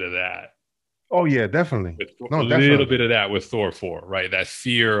little bit of that. Oh yeah, definitely. Little bit of that with Thor 4, right? That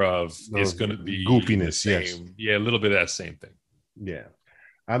fear of it's going to be goofiness. Yes. Yeah, a little bit of that same thing. Yeah,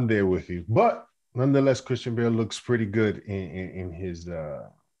 I'm there with you. But nonetheless, Christian Bale looks pretty good in his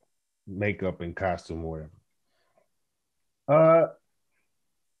makeup and costume, or whatever.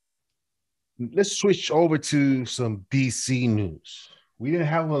 Let's switch over to some DC news. We didn't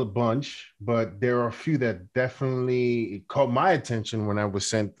have a bunch, but there are a few that definitely caught my attention when I was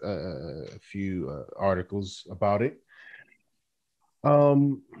sent a few articles about it.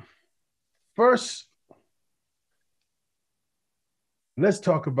 First, let's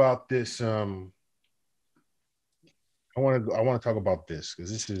talk about this. I want to talk about this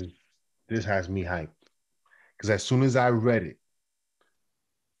because this has me hyped. Because as soon as I read it,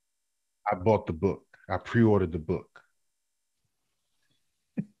 I bought the book. I pre-ordered the book.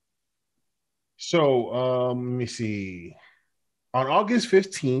 So let me see. On August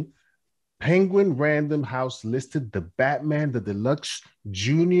 15th, Penguin Random House listed the Batman, the Deluxe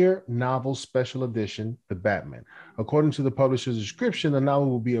Junior Novel Special Edition, The Batman. According to the publisher's description, the novel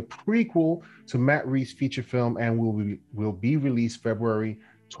will be a prequel to Matt Reeves' feature film and will be released February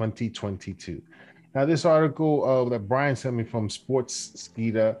 2022. Now, this article that Brian sent me from Sports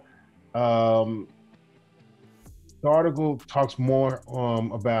Skeeter, the article talks more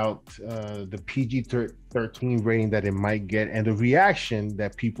about the PG-13 rating that it might get and the reaction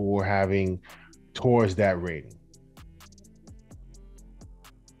that people were having towards that rating.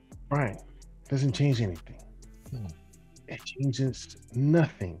 Brian, doesn't change anything. It changes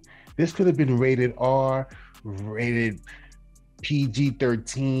nothing. This could have been rated R, rated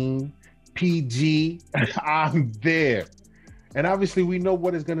PG-13, PG. I'm there. And obviously, we know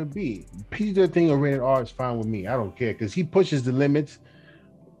what it's going to be. PG-13 or rated R is fine with me. I don't care because he pushes the limits,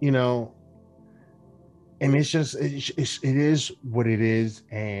 you know. And it's just, it is what it is.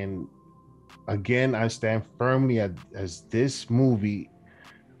 And again, I stand firmly as this movie,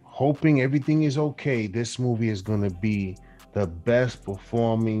 hoping everything is okay. This movie is going to be the best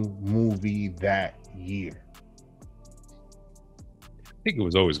performing movie that year. I think it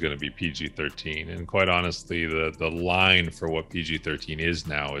was always going to be PG-13, and quite honestly, the line for what PG-13 is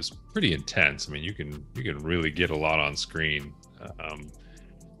now is pretty intense. I mean, you can really get a lot on screen,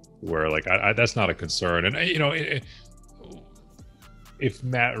 where like that's not a concern. And you know, if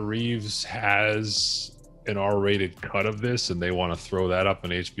Matt Reeves has an R-rated cut of this and they want to throw that up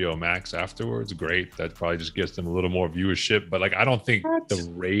on HBO Max afterwards, great. That probably just gets them a little more viewership. But like, I don't think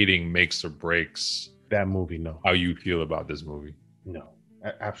the rating makes or breaks that movie. No, how you feel about this movie. No,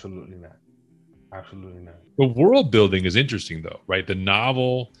 absolutely not. Absolutely not. The world building is interesting though, right? The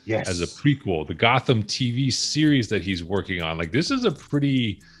novel yes. as a prequel, the Gotham TV series that he's working on. Like, this is a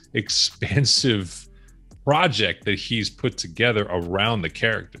pretty expansive project that he's put together around the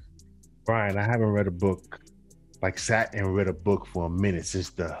character. Brian, I haven't read a book, like sat and read a book for a minute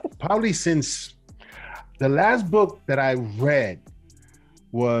since probably since the last book that I read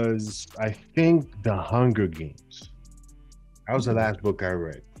was, I think, The Hunger Games. That was the last book I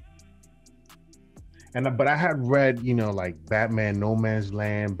read. But I had read, you know, like Batman No Man's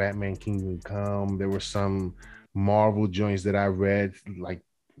Land, Batman Kingdom Come. There were some Marvel joints that I read, like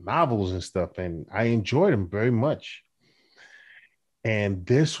novels and stuff, and I enjoyed them very much. And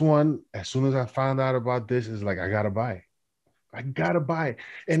this one, as soon as I found out about this, is like, I gotta buy it. I gotta buy it.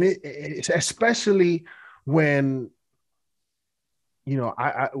 And it's especially when, you know,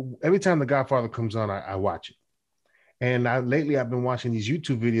 I every time The Godfather comes on, I watch it. And lately I've been watching these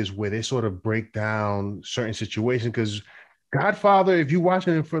YouTube videos where they sort of break down certain situations, because Godfather, if you're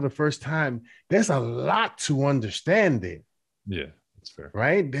watching it for the first time, there's a lot to understand there. Yeah, that's fair.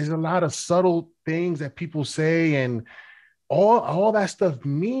 Right? There's a lot of subtle things that people say, and all that stuff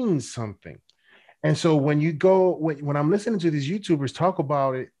means something. And so when I'm listening to these YouTubers talk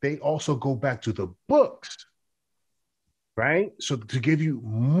about it, they also go back to the books, right? So to give you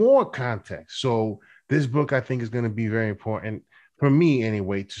more context. So this book, I think, is going to be very important for me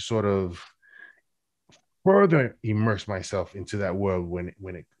anyway, to sort of further immerse myself into that world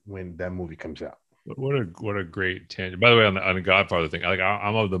when that movie comes out. What a great tangent. By the way, on the Godfather thing, like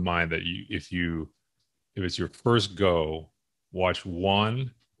I'm of the mind that if it's your first go, watch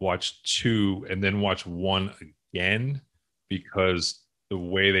 1, watch 2, and then watch 1 again, because the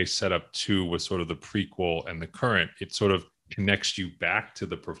way they set up 2 was sort of the prequel and the current. It sort of connects you back to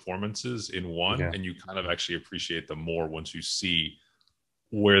the performances in 1, yeah. And you kind of actually appreciate them more once you see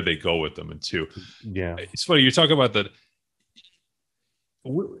where they go with them in 2. Yeah, it's funny you talk about that.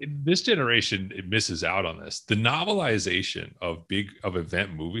 This generation, it misses out on this. The novelization of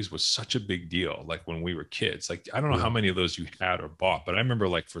event movies was such a big deal. Like when we were kids, like I don't know how many of those you had or bought, but I remember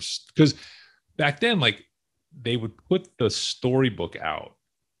like because back then, like they would put the storybook out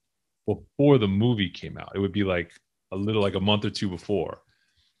before the movie came out. It would be like a month or 2 before.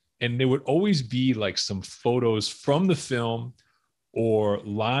 And there would always be like some photos from the film or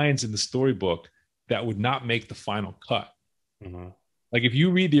lines in the storybook that would not make the final cut. Mm-hmm. Like if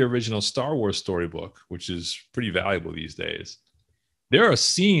you read the original Star Wars storybook, which is pretty valuable these days, there are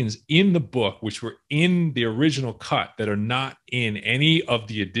scenes in the book which were in the original cut that are not in any of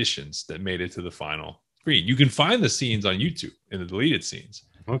the editions that made it to the final screen. You can find the scenes on YouTube in the deleted scenes.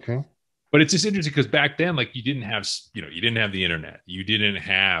 Okay. But it's just interesting because back then, like you didn't have the internet. You didn't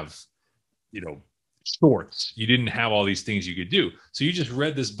have, shorts. You didn't have all these things you could do. So you just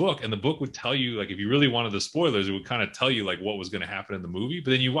read this book, and the book would tell you, like, if you really wanted the spoilers, it would kind of tell you like what was going to happen in the movie. But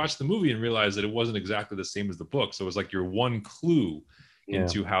then you watch the movie and realize that it wasn't exactly the same as the book. So it was like your one clue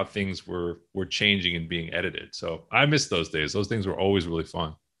into how things were changing and being edited. So I miss those days. Those things were always really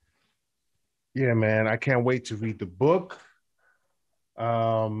fun. Yeah, man, I can't wait to read the book.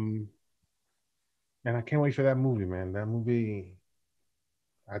 Um, and I can't wait for that movie, man. That movie,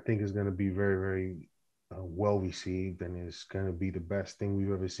 I think, is going to be very, very well received, and it's going to be the best thing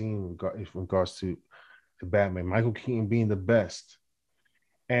we've ever seen in regards to Batman. Michael Keaton being the best.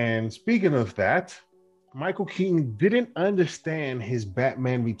 And speaking of that, Michael Keaton didn't understand his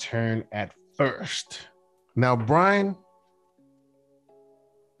Batman return at first. Now, Brian,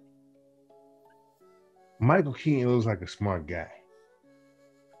 Michael Keaton looks like a smart guy.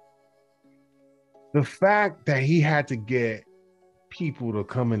 The fact that he had to get people to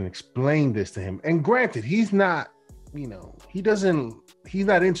come and explain this to him, and granted, he's not, he's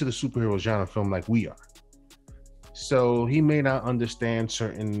not into the superhero genre film like we are. So he may not understand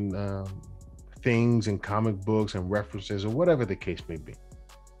certain things in comic books and references or whatever the case may be.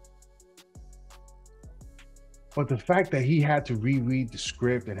 But the fact that he had to reread the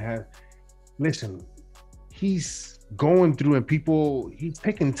script and he's going through and he's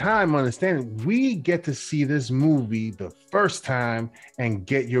taking time understanding. We get to see this movie the first time and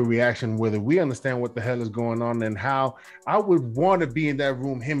get your reaction, whether we understand what the hell is going on and how. I would want to be in that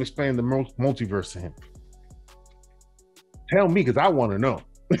room, him explaining the multiverse to him. Tell me, because I want to know.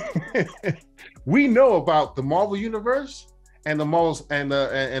 We know about the Marvel universe and the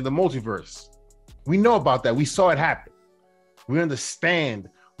multiverse. We know about that. We saw it happen. We understand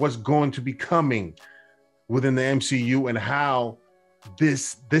what's going to be coming within the MCU and how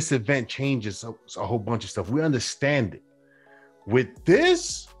this event changes a whole bunch of stuff. We understand it. With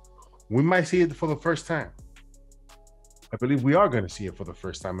this, we might see it for the first time. I believe we are going to see it for the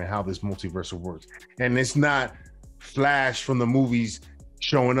first time and how this multiverse works. And it's not Flash from the movies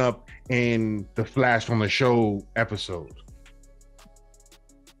showing up in the Flash from the show episode.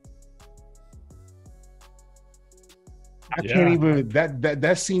 I can't even,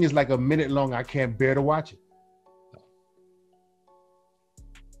 that scene is like a minute long. I can't bear to watch it.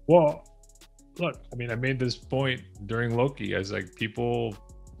 Well, look, I mean, I made this point during Loki. I was like, people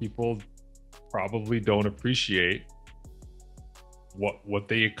probably don't appreciate what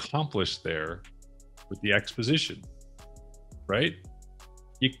they accomplished there with the exposition, right?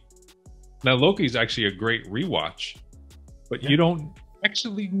 Now Loki is actually a great rewatch, but you don't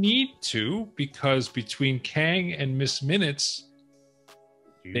actually need to, because between Kang and Miss Minutes,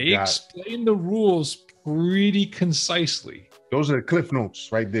 they explain the rules pretty concisely. Those are the cliff notes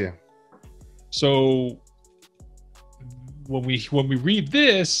right there. So when we read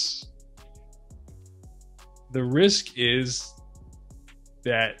this, the risk is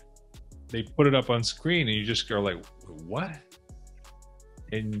that they put it up on screen and you just go like, what?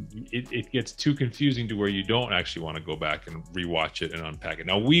 And it gets too confusing to where you don't actually want to go back and rewatch it and unpack it.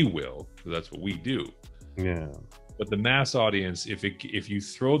 Now we will, because that's what we do. Yeah. But the mass audience, if you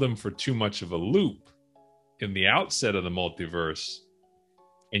throw them for too much of a loop in the outset of the multiverse,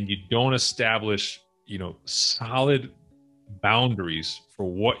 and you don't establish, solid boundaries for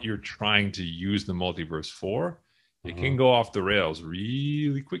what you're trying to use the multiverse for, it can go off the rails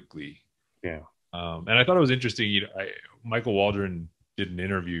really quickly. Yeah. And I thought it was interesting. Michael Waldron did an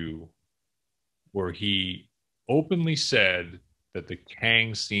interview where he openly said that the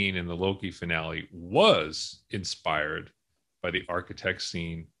Kang scene in the Loki finale was inspired by the architect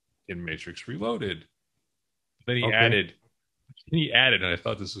scene in Matrix Reloaded. Then he added, and I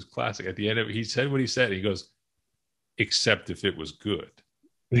thought this was classic. At the end of it, he said what he said. He goes, "Except if it was good."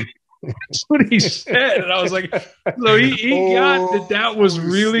 That's what he said, and I was like, "So he got that was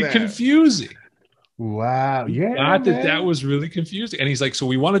really confusing." Wow, that was really confusing, and he's like, "So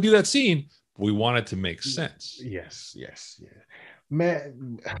we want to do that scene, but we want it to make sense." Yes,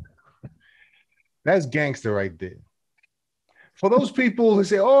 man, that's gangster right there. For those people who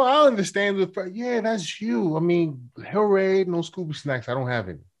say, "Oh, I understand," that's you. I mean, hooray, no Scooby snacks. I don't have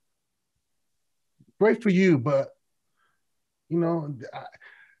any. Great for you, but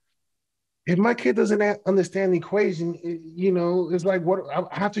if my kid doesn't understand the equation, it's like what I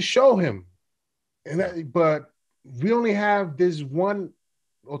have to show him. But we only have this 1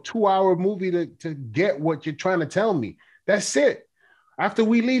 or 2 hour movie to get what you're trying to tell me. That's it. After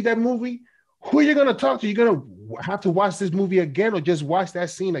we leave that movie, who are you going to talk to? You're going to have to watch this movie again or just watch that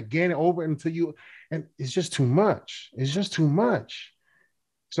scene again and over until and it's just too much. It's just too much.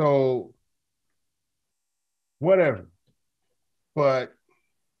 So whatever. But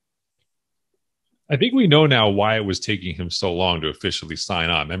I think we know now why it was taking him so long to officially sign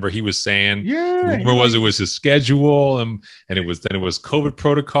on. Remember, he was saying, it was his schedule, and it was COVID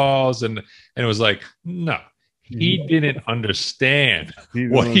protocols, and it was like, no, he didn't understand He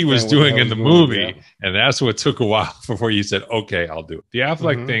didn't what he was understand what the doing hell in the he's doing, movie. yeah. And that's what took a while before he said, okay, I'll do it. The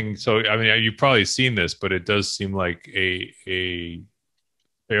Affleck thing. So, I mean, you've probably seen this, but it does seem like a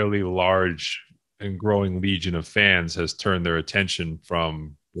fairly large and growing legion of fans has turned their attention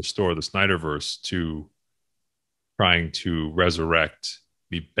from Restore the Snyderverse to trying to resurrect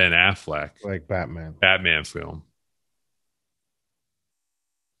the Ben Affleck like Batman film.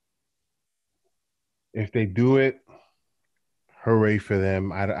 If they do it, hooray for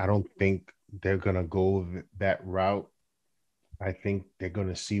them. I don't think they're gonna go that route. I think they're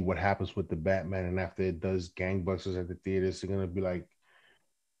gonna see what happens with the Batman, and after it does gangbusters at the theaters, they're gonna be like,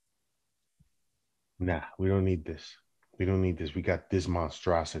 "Nah, we don't need this. We don't need this. We got this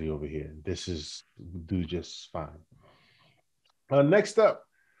monstrosity over here. This is do just fine." Next up,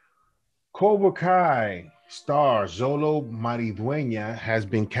 Cobra Kai star Xolo Maridueña has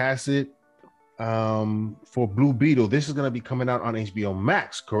been casted for Blue Beetle. This is going to be coming out on HBO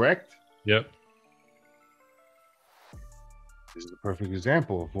Max, correct? Yep. This is a perfect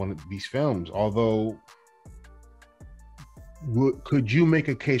example of one of these films. Although, could you make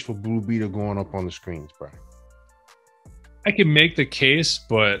a case for Blue Beetle going up on the screens, Brian? I can make the case,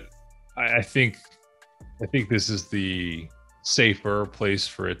 but I think this is the safer place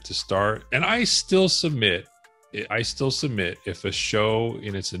for it to start. And I still submit if a show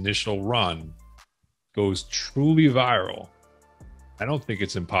in its initial run goes truly viral, I don't think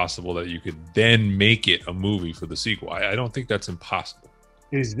it's impossible that you could then make it a movie for the sequel. I don't think that's impossible.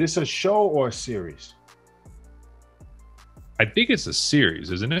 Is this a show or a series? I think it's a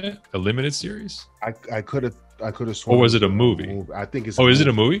series, isn't it? A limited series? I could have sworn. Or was it a movie? I think it's. Is it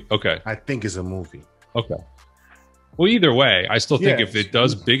a movie? Okay. I think it's a movie. Okay. Well, either way, I still think if it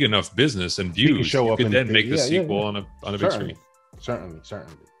does big enough business and views, you could then make the sequel on a big screen. Certainly.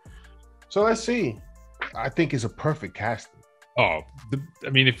 So let's see. I think it's a perfect casting. Oh, I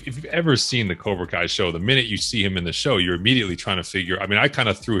mean, if you've ever seen the Cobra Kai show, the minute you see him in the show, you're immediately trying to figure. I mean, I kind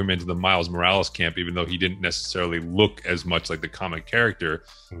of threw him into the Miles Morales camp, even though he didn't necessarily look as much like the comic character,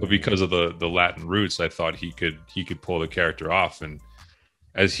 but because of the Latin roots, I thought he could pull the character off. And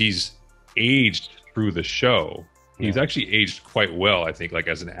as he's aged through the show, he's actually aged quite well, I think, like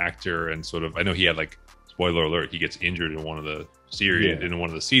as an actor and sort of. I know he had, like, spoiler alert, he gets injured in one of the series in one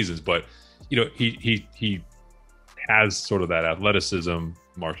of the seasons, but you know, he has sort of that athleticism,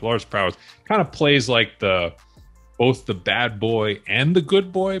 martial arts prowess, kind of plays like both the bad boy and the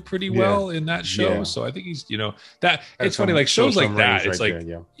good boy pretty well in that show. So I think he's, you know, that it's funny, like shows like that, it's like,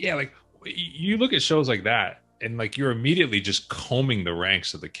 like you look at shows like that and like you're immediately just combing the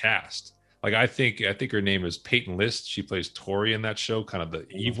ranks of the cast. Like I think her name is Peyton List. She plays Tori in that show, kind of the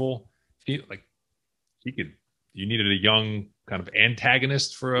evil. You needed a young kind of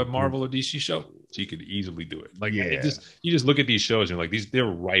antagonist for a Marvel or DC show. She could easily do it. Like you just look at these shows and you're like, they're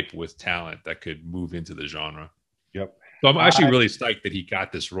ripe with talent that could move into the genre. Yep. So I'm actually really psyched that he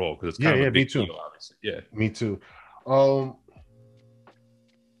got this role because it's kind of a big deal, obviously. Yeah, me too.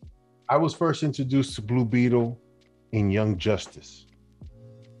 I was first introduced to Blue Beetle in Young Justice.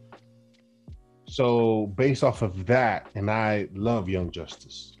 So based off of that, and I love Young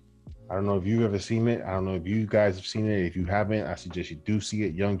Justice. I don't know if you've ever seen it. I don't know if you guys have seen it. If you haven't, I suggest you do see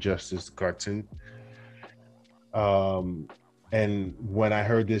it. Young Justice cartoon. And when I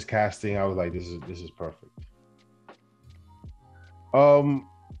heard this casting, I was like, this is perfect.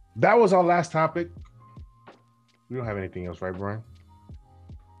 That was our last topic. We don't have anything else, right, Brian?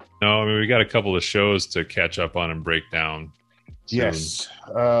 No, I mean, we got a couple of shows to catch up on and break down soon. Yes.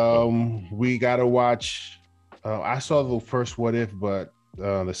 We gotta watch. I saw the first What If, but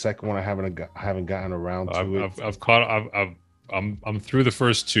the second one I haven't gotten around to it. I'm through the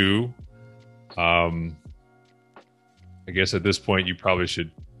first two. I guess at this point you probably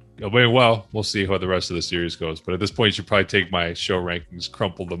should. Well, we'll see how the rest of the series goes. But at this point, you should probably take my show rankings,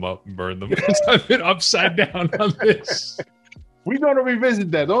 crumple them up, and burn them because I've been upside down on this. We're gonna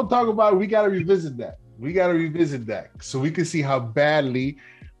revisit that. Don't talk about it. We gotta revisit that. So we can see how badly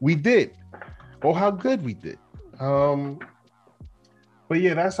we did, or how good we did. But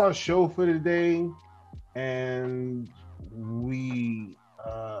yeah, that's our show for today, and we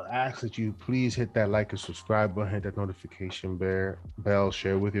ask that you please hit that like and subscribe button, hit that notification bell,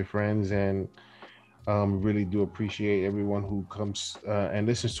 share with your friends, and really do appreciate everyone who comes and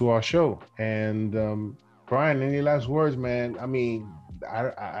listens to our show. And Brian, any last words, man? I mean,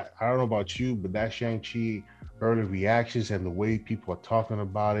 I don't know about you, but that Shang-Chi early reactions and the way people are talking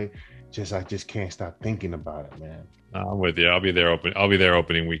about it, I just can't stop thinking about it, man. I'm with you. I'll be there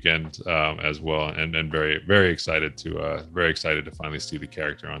opening weekend as well, and very, very excited to finally see the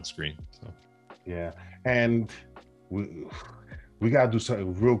character on screen. So yeah, And we got to do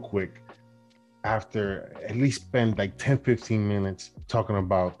something real quick after at least spend like 10-15 minutes talking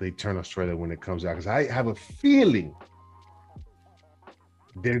about the Eternals trailer when it comes out, because I have a feeling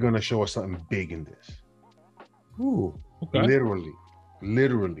they're going to show us something big in this. Ooh, okay. Literally.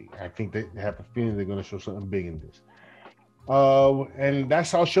 I think they have a feeling they're going to show something big in this. And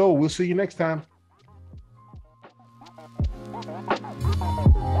that's our show. We'll see you next time.